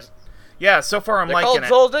 But yeah, so far They're liking it. They're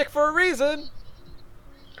called Zoldyck for a reason.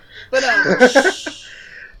 But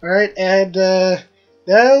Alright, and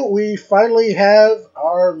now we finally have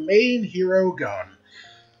our main hero, Gon.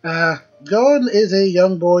 Gon is a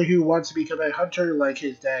young boy who wants to become a hunter like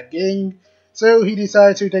his dad Ging, so he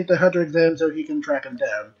decides to take the hunter exam so he can track him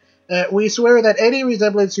down. We swear that any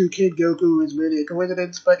resemblance to Kid Goku is merely a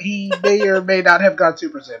coincidence, but he may or may not have gone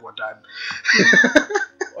Super Saiyan one time.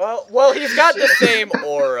 Well, he's got the same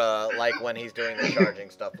aura, like when he's doing the charging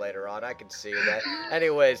stuff later on. I can see that.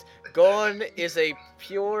 Anyways, Gon is a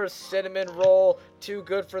pure cinnamon roll, too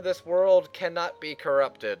good for this world, cannot be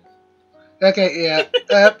corrupted. Okay, yeah.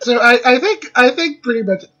 So I think pretty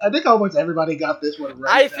much, I think almost everybody got this one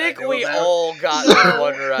right. I think we all got this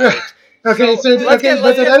one right. Okay,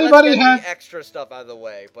 but did anybody have extra stuff out of the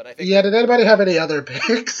way? But I think did anybody have any other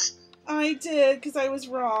picks? I did, because I was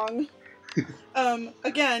wrong.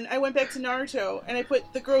 Again, I went back to Naruto, and I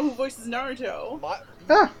put the girl who voices Naruto. What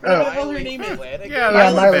the hell her name is? Miley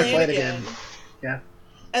Flanagan. Yeah.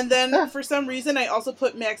 And then, for some reason, I also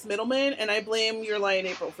put Max Middleman, and I blame Your Lie in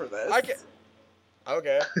April for this.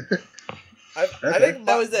 Okay. I Okay. think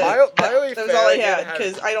That was it. Miley That was all I Flanagan had has-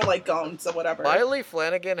 because I don't like gum, so whatever. Miley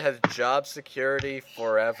Flanagan has job security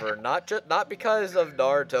forever, not because of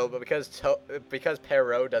Naruto, but because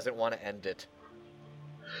Perot doesn't want to end it.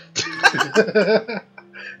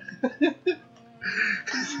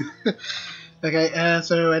 Okay,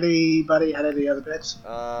 so anybody had any other picks?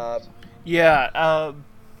 Yeah,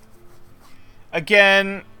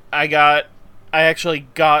 again, I actually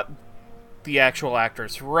got the actual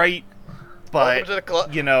actress right, Welcome but, to the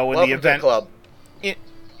club. you know, in Welcome the to the event, club.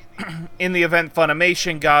 in the event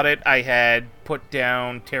Funimation got it, I had put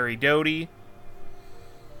down Terry Doty.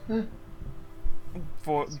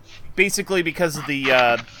 For basically because of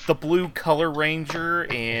the blue color ranger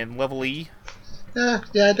in Level E. Yeah,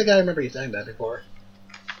 I think I remember you saying that before.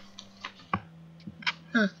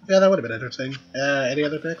 Huh, yeah, that would have been interesting. Any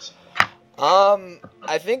other picks?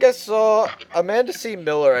 I think I saw Amanda C.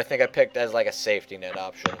 Miller. I think I picked as like a safety net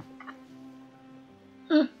option.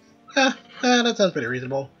 That sounds pretty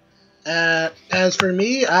reasonable. As for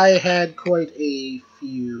me, I had quite a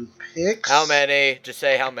few picks. How many? Just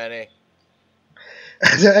say how many.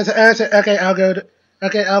 Okay, I'll go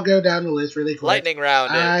down the list really quick. Lightning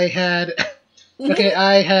round. I had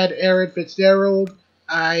Aaron Fitzgerald.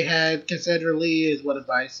 I had Cassandra Lee as one of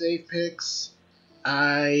my safe picks.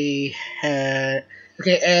 And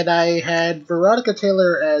I had Veronica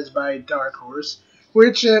Taylor as my dark horse,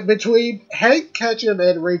 which between Hank Ketchum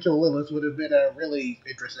and Rachel Lillis would have been really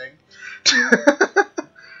interesting.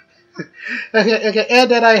 Okay, and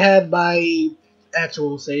then I had my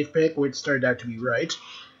actual safe pick, which turned out to be right.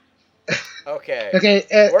 Okay. Okay,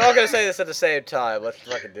 We're all gonna say this at the same time. Let's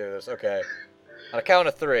fucking do this. Okay. On a count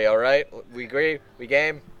of 3. All right. We agree. We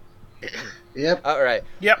game. Yep. All right.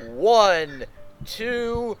 Yep. 1,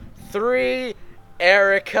 2, 3.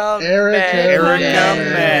 Erica Mendez.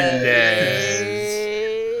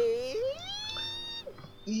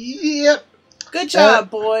 Yep. Good job,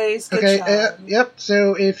 boys. Good Okay, job. yep.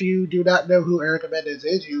 So if you do not know who Erica Mendez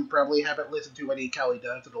is, you probably haven't listened to any Kelly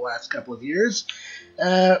Dunn for the last couple of years.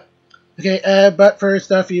 But for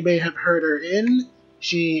stuff you may have heard her in,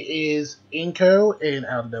 she is Inko in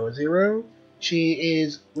Aldnoah Zero. She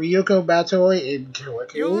is Ryuko Matoi in Kill la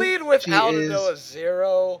Kill. You lead with She Aldnoah is-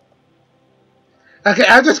 Zero. Okay,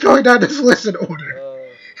 I'm just going down this list in order.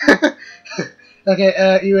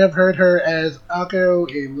 Okay, you have heard her as Akko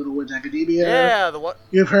in Little Witch Academia. Yeah, the what?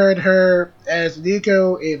 You've heard her as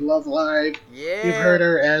Nico in Love Live. Yeah. You've heard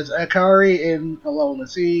her as Akari in Alone in the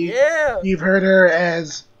Sea. Yeah. You've heard her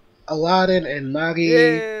as Aladdin and Magi.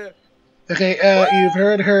 Yeah. Okay, you've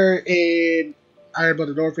heard her in Iron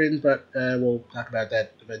Blooded Orphans, but we'll talk about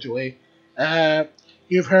that eventually.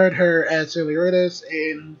 You've heard her as Sailor Ernest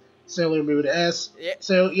in Sailor Moon S. Yeah.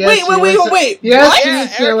 So yes, Wait. Yes, What? she's Yeah,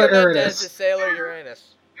 Sailor Erica Mendez Ernest. is Sailor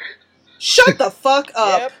Uranus. Shut the fuck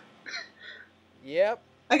up. Yep.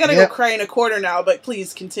 I gotta Yep. go cry in a corner now, but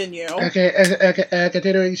please continue. Okay,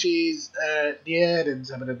 continuing, she's Dian in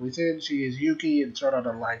Seven Deadly Sins. She is Yuki in Sword Art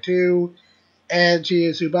Online 2. And she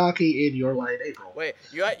is Tsubaki in Your Lie in April. Wait,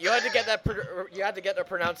 you had to get that you had to get the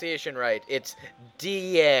pronunciation right. It's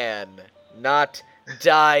Deanne, not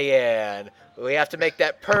Diane. We have to make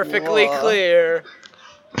that perfectly Whoa. clear.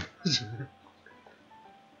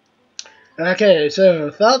 Okay, so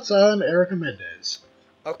thoughts on Erica Mendez?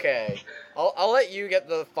 Okay, I'll let you get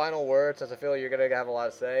the final word since I feel you're gonna have a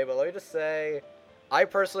lot to say. But let me just say, I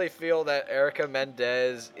personally feel that Erica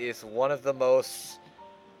Mendez is one of the most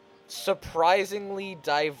surprisingly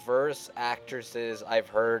diverse actresses I've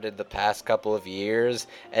heard in the past couple of years,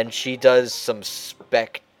 and she does some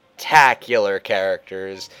spectacular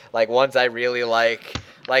characters, like ones I really like.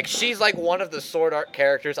 Like, she's like one of the Sword Art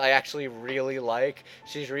characters I actually really like.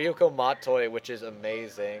 She's Ryuko Matoi, which is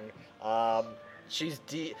amazing. She's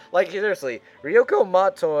like, seriously, Ryuko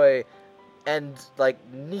Matoi and like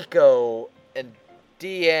Nico and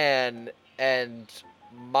Deanne and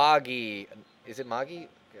Magi. Is it Magi?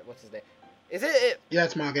 What's his name? Is it? Yeah,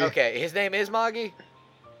 it's Magi. Okay, his name is Magi?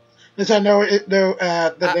 Yes, I know.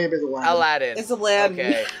 The name is Aladdin. Aladdin. It's Aladdin.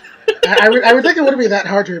 Okay. I would think it wouldn't be that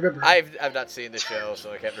hard to remember. I've not seen the show,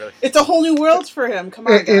 so I can't really... It's a whole new world for him. Come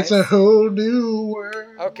on, guys. It's a whole new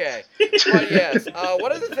world. Okay. But yes,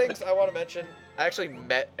 one of the things I want to mention, I actually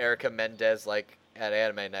met Erica Mendez, like, at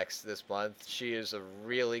Anime Next this month. She is a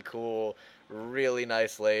really cool, really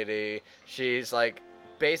nice lady. She's, like,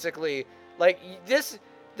 basically, like, there's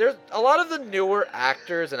a lot of the newer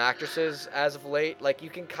actors and actresses as of late, like, you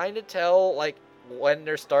can kind of tell, like, when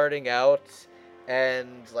they're starting out and,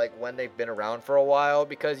 like, when they've been around for a while,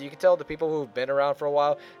 because you can tell the people who've been around for a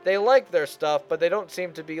while, they like their stuff, but they don't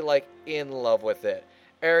seem to be, like, in love with it.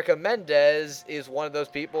 Erica Mendez is one of those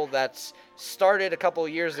people that's started a couple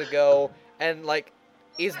years ago and like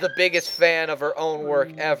is the biggest fan of her own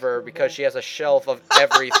work ever because she has a shelf of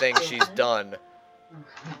everything she's done.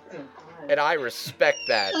 And I respect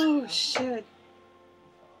that. Oh shit.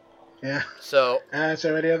 Yeah. So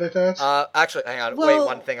any other thoughts? actually, hang on. Well- Wait,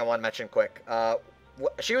 one thing I want to mention quick.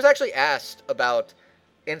 She was actually asked about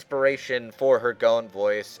inspiration for her Gon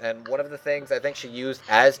voice, and one of the things I think she used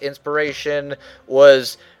as inspiration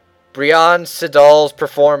was Brianne Sidal's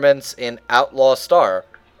performance in Outlaw Star.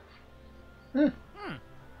 I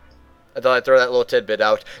thought I'd throw that little tidbit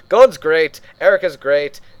out. Gon's great. Erica's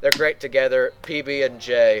great. They're great together. PB and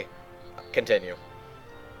J. Continue.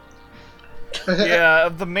 Yeah,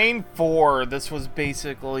 of the main four, this was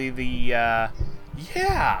basically the,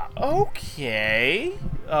 yeah, okay,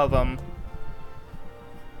 of them.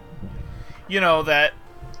 You know, that,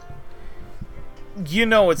 you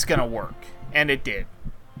know it's gonna work, and it did.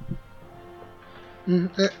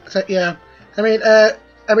 Yeah. I mean,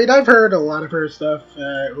 I've heard a lot of her stuff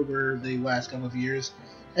over the last couple of years,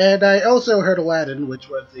 and I also heard Aladdin, which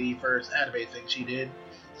was the first anime thing she did.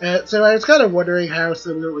 So I was kind of wondering how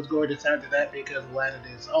similar it was going to sound to that, because Aladdin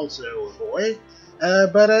is also a boy.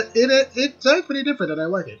 But it sounds pretty different, and I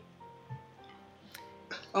like it.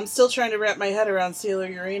 I'm still trying to wrap my head around Sailor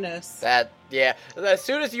Uranus. Yeah. As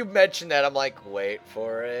soon as you mentioned that, I'm like, wait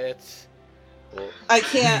for it. I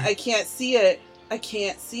can't see it. I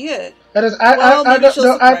can't see it. That is,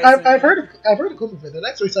 I've heard a clip of it. That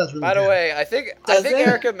actually sounds really By good. the way, I think Does it?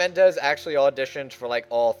 Erica Mendez actually auditioned for like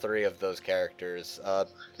all three of those characters.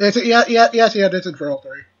 Yes, she auditioned for all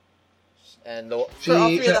three. And the For all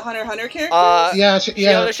three of the Hunter x Hunter characters? she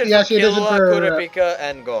auditioned for Killua, Kurapika,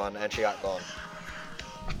 and Gon, and she got Gon.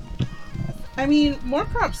 I mean, more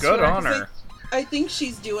props to Good her. on 'cause her. I think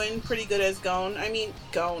she's doing pretty good as Gon. I mean,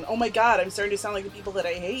 Gon. Oh my god, I'm starting to sound like the people that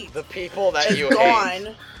I hate. The people that As you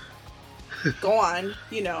hate. Gon,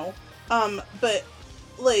 you know. But,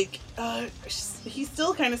 like, he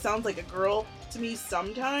still kind of sounds like a girl to me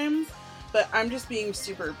sometimes. But I'm just being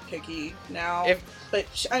super picky now. But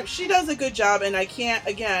she does a good job, and I can't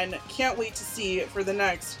wait to see for the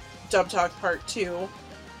next Dub Talk Part 2,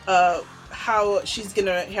 how she's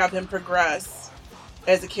gonna have him progress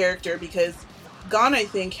as a character, because Gon, I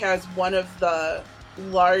think, has one of the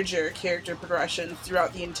larger character progressions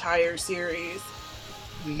throughout the entire series.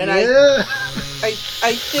 And yeah.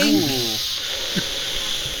 I think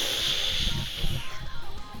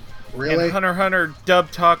Really? And Hunter x Hunter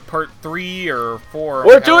Dub Talk Part 3 or 4.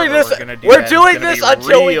 We're doing however this. We're, gonna do We're that, it's doing gonna this be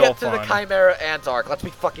until we real get to the fun. Chimera Ant arc. Let's be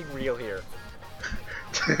fucking real here.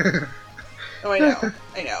 Oh, I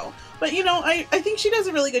know. But, you know, I think she does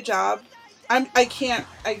a really good job. I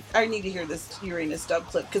need to hear this Uranus dub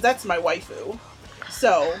clip, because that's my waifu.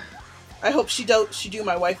 So, I hope she do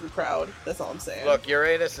my waifu proud. That's all I'm saying. Look,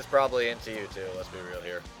 Uranus is probably into you too. Let's be real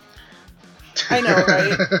here. I know,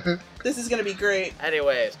 right? This is gonna be great.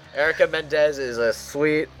 Anyways, Erica Mendez is a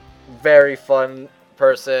sweet, very fun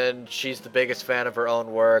person. She's the biggest fan of her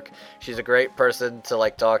own work. She's a great person to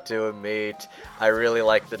like talk to and meet. I really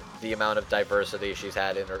like the amount of diversity she's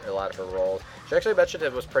had in a lot of her roles. She actually mentioned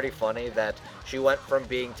it was pretty funny that she went from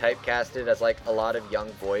being typecasted as like a lot of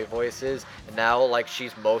young boy voices, and now like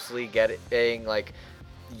she's mostly getting like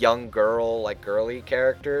young girl, like girly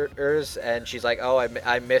characters, and she's like, oh,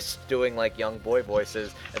 I miss doing like young boy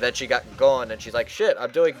voices, and then she got gone, and she's like, shit,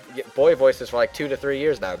 I'm doing boy voices for like 2 to 3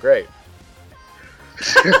 years now, great.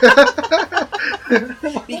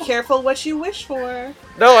 Be careful what you wish for.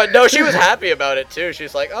 No, she was happy about it too.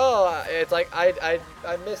 She's like, oh, it's like I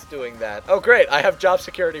miss doing that. Oh, great, I have job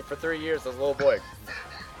security for 3 years as a little boy.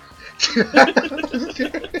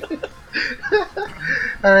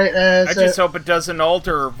 All right. I just hope it doesn't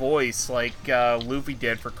alter her voice like Luffy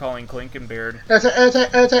did for calling Klinkenbeard.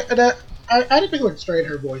 I didn't think it would strain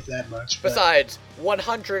her voice that much. But... Besides,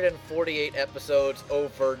 148 episodes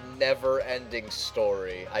over never-ending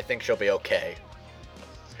story. I think she'll be okay.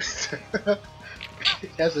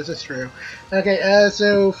 Yes, this is true. Okay,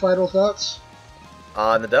 so final thoughts?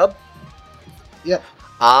 On the dub? Yep.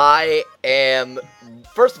 I am...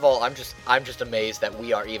 First of all, I'm just amazed that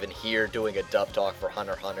we are even here doing a dub talk for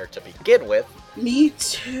Hunter x Hunter to begin with. Me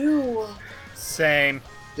too. Same.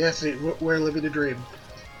 Yes, we're living a dream.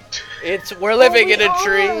 We're living we in a are.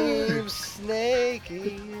 dream, Snake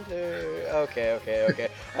Eater.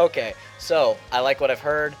 Okay. So, I like what I've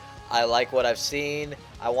heard. I like what I've seen.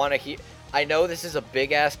 I want to hear... I know this is a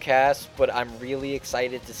big-ass cast, but I'm really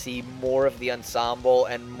excited to see more of the ensemble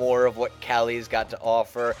and more of what Callie's got to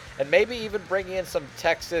offer. And maybe even bringing in some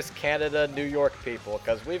Texas, Canada, New York people,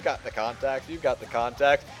 because we've got the contacts, you've got the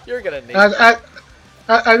contacts, you're going to need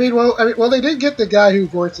Well, they did get the guy who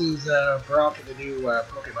voices Brock in the new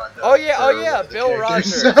Pokemon. Oh yeah, for the Bill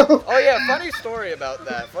characters, Rogers. so- Oh yeah, funny story about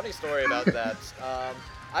that.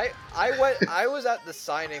 I was at the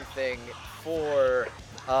signing thing for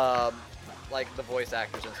like the voice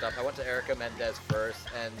actors and stuff. I went to Erica Mendez first,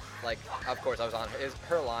 and like of course I was on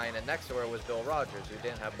her line, and next to her was Bill Rogers, who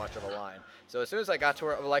didn't have much of a line. So as soon as I got to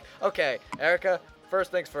her, I was like, okay, Erica,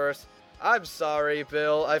 first things first. I'm sorry,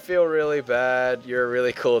 Bill. I feel really bad. You're a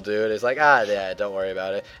really cool dude. It's like, yeah, don't worry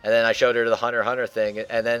about it. And then I showed her the Hunter x Hunter thing,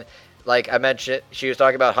 and then, like I mentioned, she was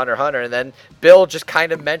talking about Hunter x Hunter, and then Bill just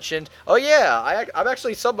kind of mentioned, oh yeah, I'm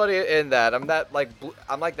actually somebody in that. I'm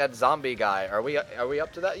like that zombie guy. Are we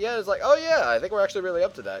up to that? Yeah. It's like, oh yeah, I think we're actually really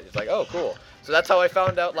up to that. It's like, oh cool. So that's how I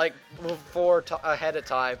found out like ahead of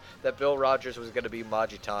time that Bill Rogers was gonna be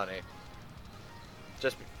Majitani.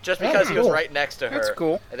 Just because he was right next to her. That's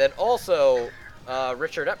cool. And then also,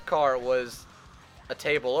 Richard Epcar was a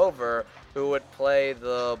table over who would play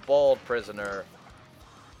the bald prisoner.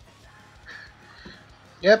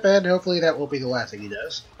 Yep, and hopefully that won't be the last thing he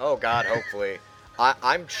does. Oh God, hopefully.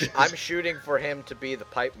 I'm shooting for him to be the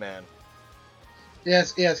pipe man.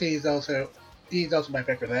 Yes, he's also my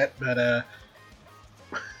pick for that. But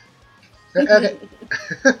okay,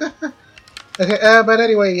 okay. But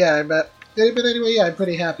anyway, yeah. I'm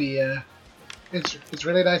pretty happy. It's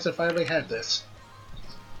really nice to finally have this.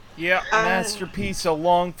 Yeah, Masterpiece, a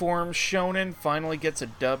long-form shonen, finally gets a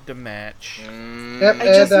dub to match. Yep, I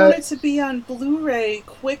just want it to be on Blu-ray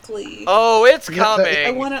quickly. Oh, it's Yep, coming!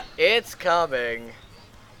 I wanna. It's coming.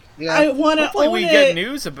 Yeah. I want to Hopefully own we it. get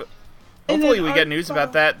news about. in Hopefully an we get art news about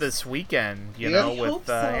box. that this weekend. You Yeah. know, I with hope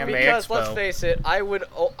so. Anime Because Expo. let's face it, I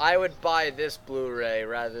would buy this Blu-ray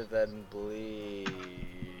rather than Bleed.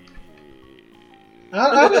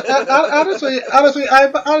 Honestly,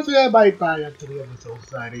 I might buy up to the end of Soul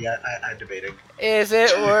Society. I'm debating. Is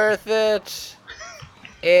it worth it?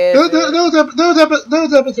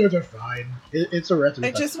 Those episodes are fine. It's the rest of the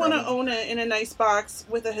I just want to own it in a nice box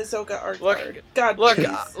with a Hisoka art Look- card. God, Look,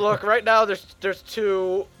 please. look! Right now, there's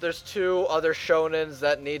two other shonens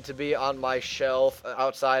that need to be on my shelf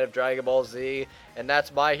outside of Dragon Ball Z, and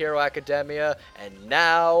that's My Hero Academia, and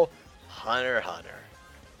now Hunter x Hunter.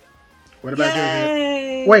 What about JoJo?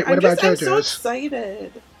 Yay! Wait, what about I'm so JoJo's?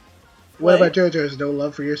 excited. What about JoJo's? No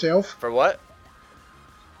love for yourself? For what?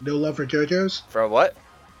 No love for JoJo's? For what?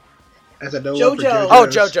 As a no love for JoJo.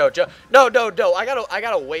 JoJo's. Oh, JoJo. No. I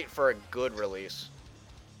gotta wait for a good release.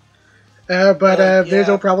 But yeah. Viz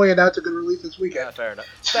will probably announce a good release this Yeah, weekend. fair enough.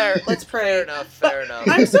 Let's pray. Fair enough. Fair enough.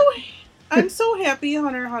 I'm so happy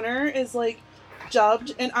Hunter x Hunter is like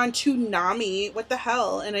dubbed and on Toonami. What the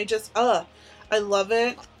hell? And I love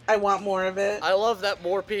it. I want more of it. I love that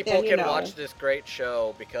more people And, you can know. watch this great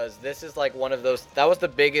show because this is like one of those. That was the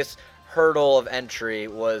biggest hurdle of entry.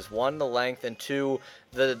 Was one, the length, and two,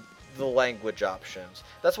 the language options.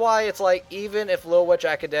 That's why it's like even if Little Witch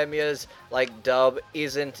Academia's like dub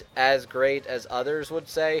isn't as great as others would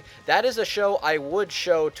say, that is a show I would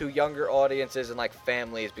show to younger audiences and like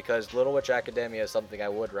families because Little Witch Academia is something I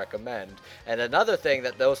would recommend. And another thing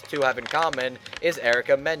that those two have in common is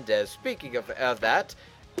Erica Mendez. Speaking of that,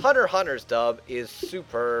 Hunter x Hunter's dub is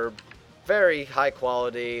superb, very high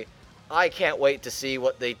quality. I can't wait to see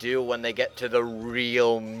what they do when they get to the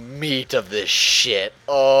real meat of this shit.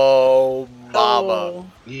 Oh, mama.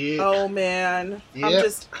 Yeah. Oh man. Yep.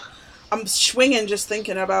 I'm swinging just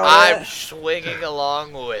thinking about I'm it. swinging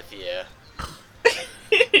along with you.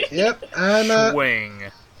 Yep, I'm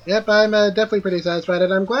Swing. definitely pretty satisfied,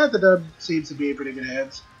 and I'm glad the dub seems to be in pretty good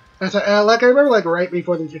hands. Like I remember, like right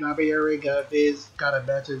before the Toonami airing, Viz got a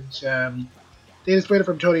message. They just played it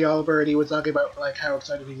from Tony Oliver, and he was talking about like how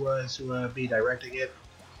excited he was to be directing it.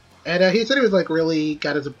 And he said he was like really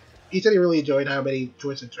he said he really enjoyed how many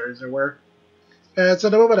twists and turns there were. And so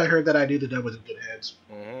the moment I heard that, I knew the dub was in good hands.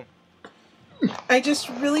 Mm-hmm. I just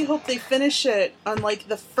really hope they finish it on like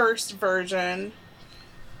the first version.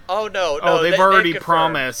 Oh no! Oh, they've already confirmed.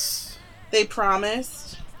 promised. They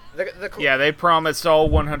promised. Yeah, they promised all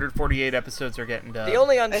 148 episodes are getting dubbed. The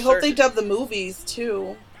only I uncertainty. hope they dub the movies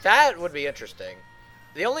too. That would be interesting.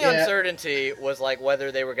 The only Yeah. uncertainty was like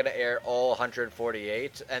whether they were going to air all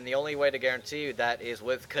 148, and the only way to guarantee that is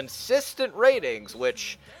with consistent ratings,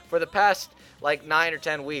 which for the past like 9 or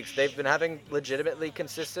 10 weeks they've been having legitimately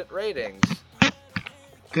consistent ratings.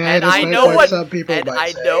 And I despite know what what some people and might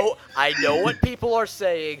I say. know what people are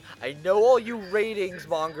saying. I know all you ratings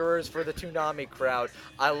mongerers for the Toonami crowd.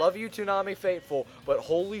 I love you, Toonami faithful, but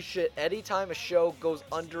holy shit, anytime a show goes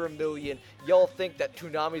under 1 million, y'all think that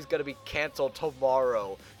Toonami's gonna be canceled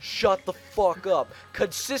tomorrow. Shut the fuck up.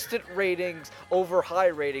 Consistent ratings over high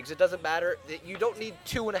ratings. It doesn't matter. You don't need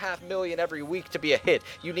 2.5 million every week to be a hit.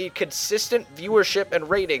 You need consistent viewership and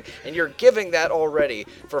rating, and you're giving that already.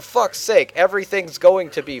 For fuck's sake, everything's going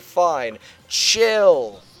to be fine.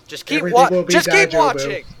 Chill. Just keep Everything will be Just keep Daijobu.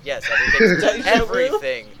 watching. Yes,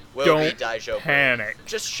 everything will Don't be Daijobu. panic.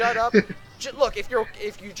 Just shut up. Look, if you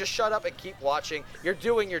just shut up and keep watching, you're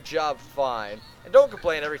doing your job fine. And don't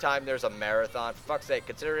complain every time there's a marathon. For fuck's sake,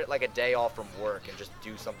 consider it like a day off from work and just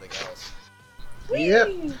do something else.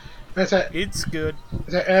 Yep. That's it. It's good.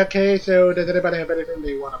 Okay, so does anybody have anything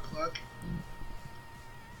they want to plug?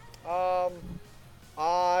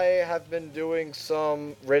 I have been doing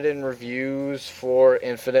some written reviews for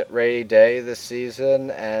Infinite Rainy Day this season,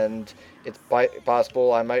 and it's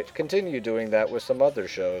possible I might continue doing that with some other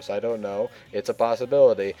shows. I don't know. It's a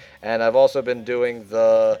possibility. And I've also been doing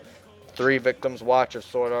the 3 Victims Watch of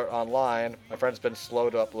Sword Art Online. My friend's been slow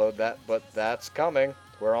to upload that, but that's coming.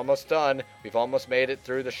 We're almost done. We've almost made it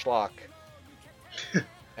through the schlock.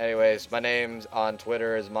 Anyways, my name's on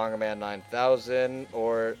Twitter is MangaMan9000,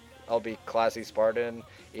 or I'll be Classy Spartan.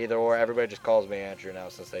 Either or, everybody just calls me Andrew now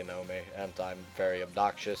since they know me, and I'm very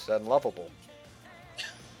obnoxious and lovable.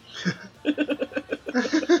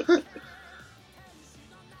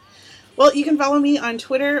 Well, you can follow me on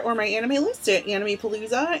Twitter or my anime list at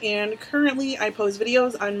AnimePalooza, and currently I post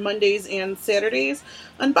videos on Mondays and Saturdays,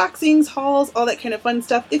 unboxings, hauls, all that kind of fun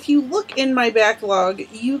stuff. If you look in my backlog,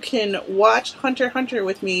 you can watch Hunter x Hunter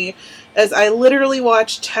with me, as I literally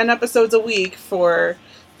watch 10 episodes a week for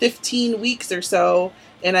 15 weeks or so,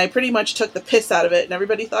 and I pretty much took the piss out of it, and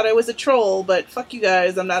everybody thought I was a troll, but fuck you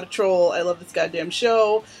guys, I'm not a troll. I love this goddamn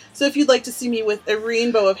show. So if you'd like to see me with a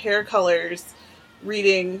rainbow of hair colors,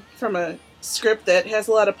 reading from a script that has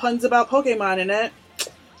a lot of puns about Pokemon in it,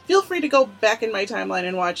 feel free to go back in my timeline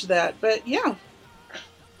and watch that. But yeah.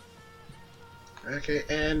 Okay,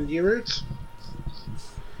 and you, Roots?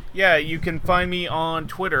 Yeah, you can find me on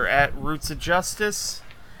Twitter at Roots of Justice,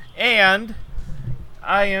 and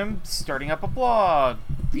I am starting up a blog,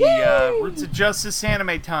 the Roots of Justice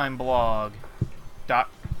Anime Time blog.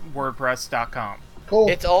 .wordpress.com. Cool.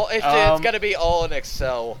 It's gonna be all in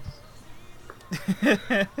Excel.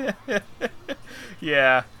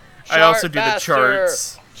 Yeah, I also do the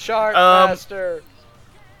charts. Chart master.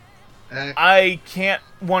 I can't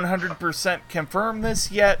 100% confirm this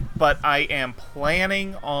yet, but I am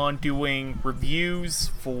planning on doing reviews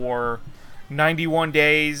for 91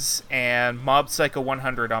 Days and Mob Psycho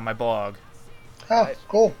 100 on my blog. Oh,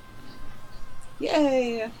 cool.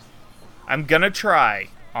 Yay. I'm gonna try.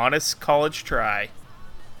 Honest college try.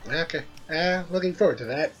 Okay. Looking forward to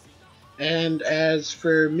that. And as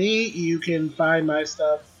for me, you can find my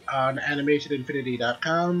stuff on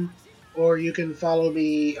animationinfinity.com, or you can follow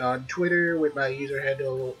me on Twitter with my user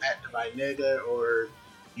handle @DivineNega or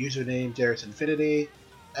username JairusInfinity.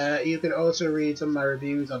 You can also read some of my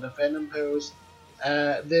reviews on the Fandom Post.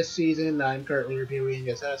 This season, I'm currently reviewing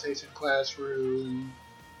Assassination Classroom,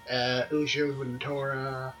 Usho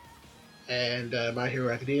Ventura, and My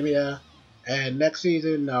Hero Academia. And next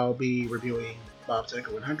season, I'll be reviewing Mob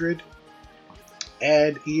Psycho 100.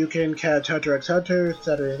 And you can catch Hunter x Hunter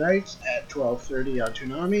Saturday nights at 12:30 on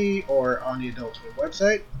Toonami or on the Adult Swim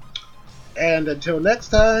website. And until next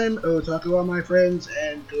time, otaku all my friends,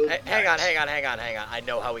 and good night. Hang on. I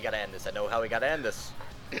know how we gotta end this.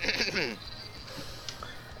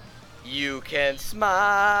 You can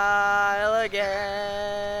smile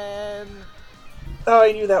again. Oh,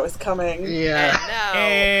 I knew that was coming. Yeah. And now...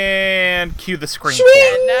 And cue the screen.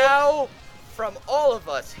 And now, from all of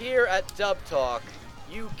us here at Dub Talk,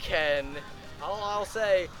 you can... I'll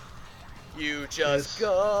say... You just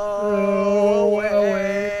go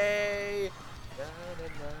away.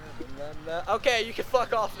 Okay, you can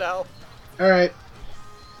fuck off now. Alright.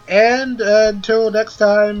 And until next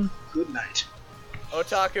time, good night.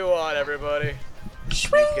 Otaku on, everybody.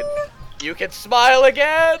 Swing. You can smile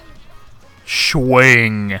again.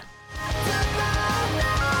 Swing.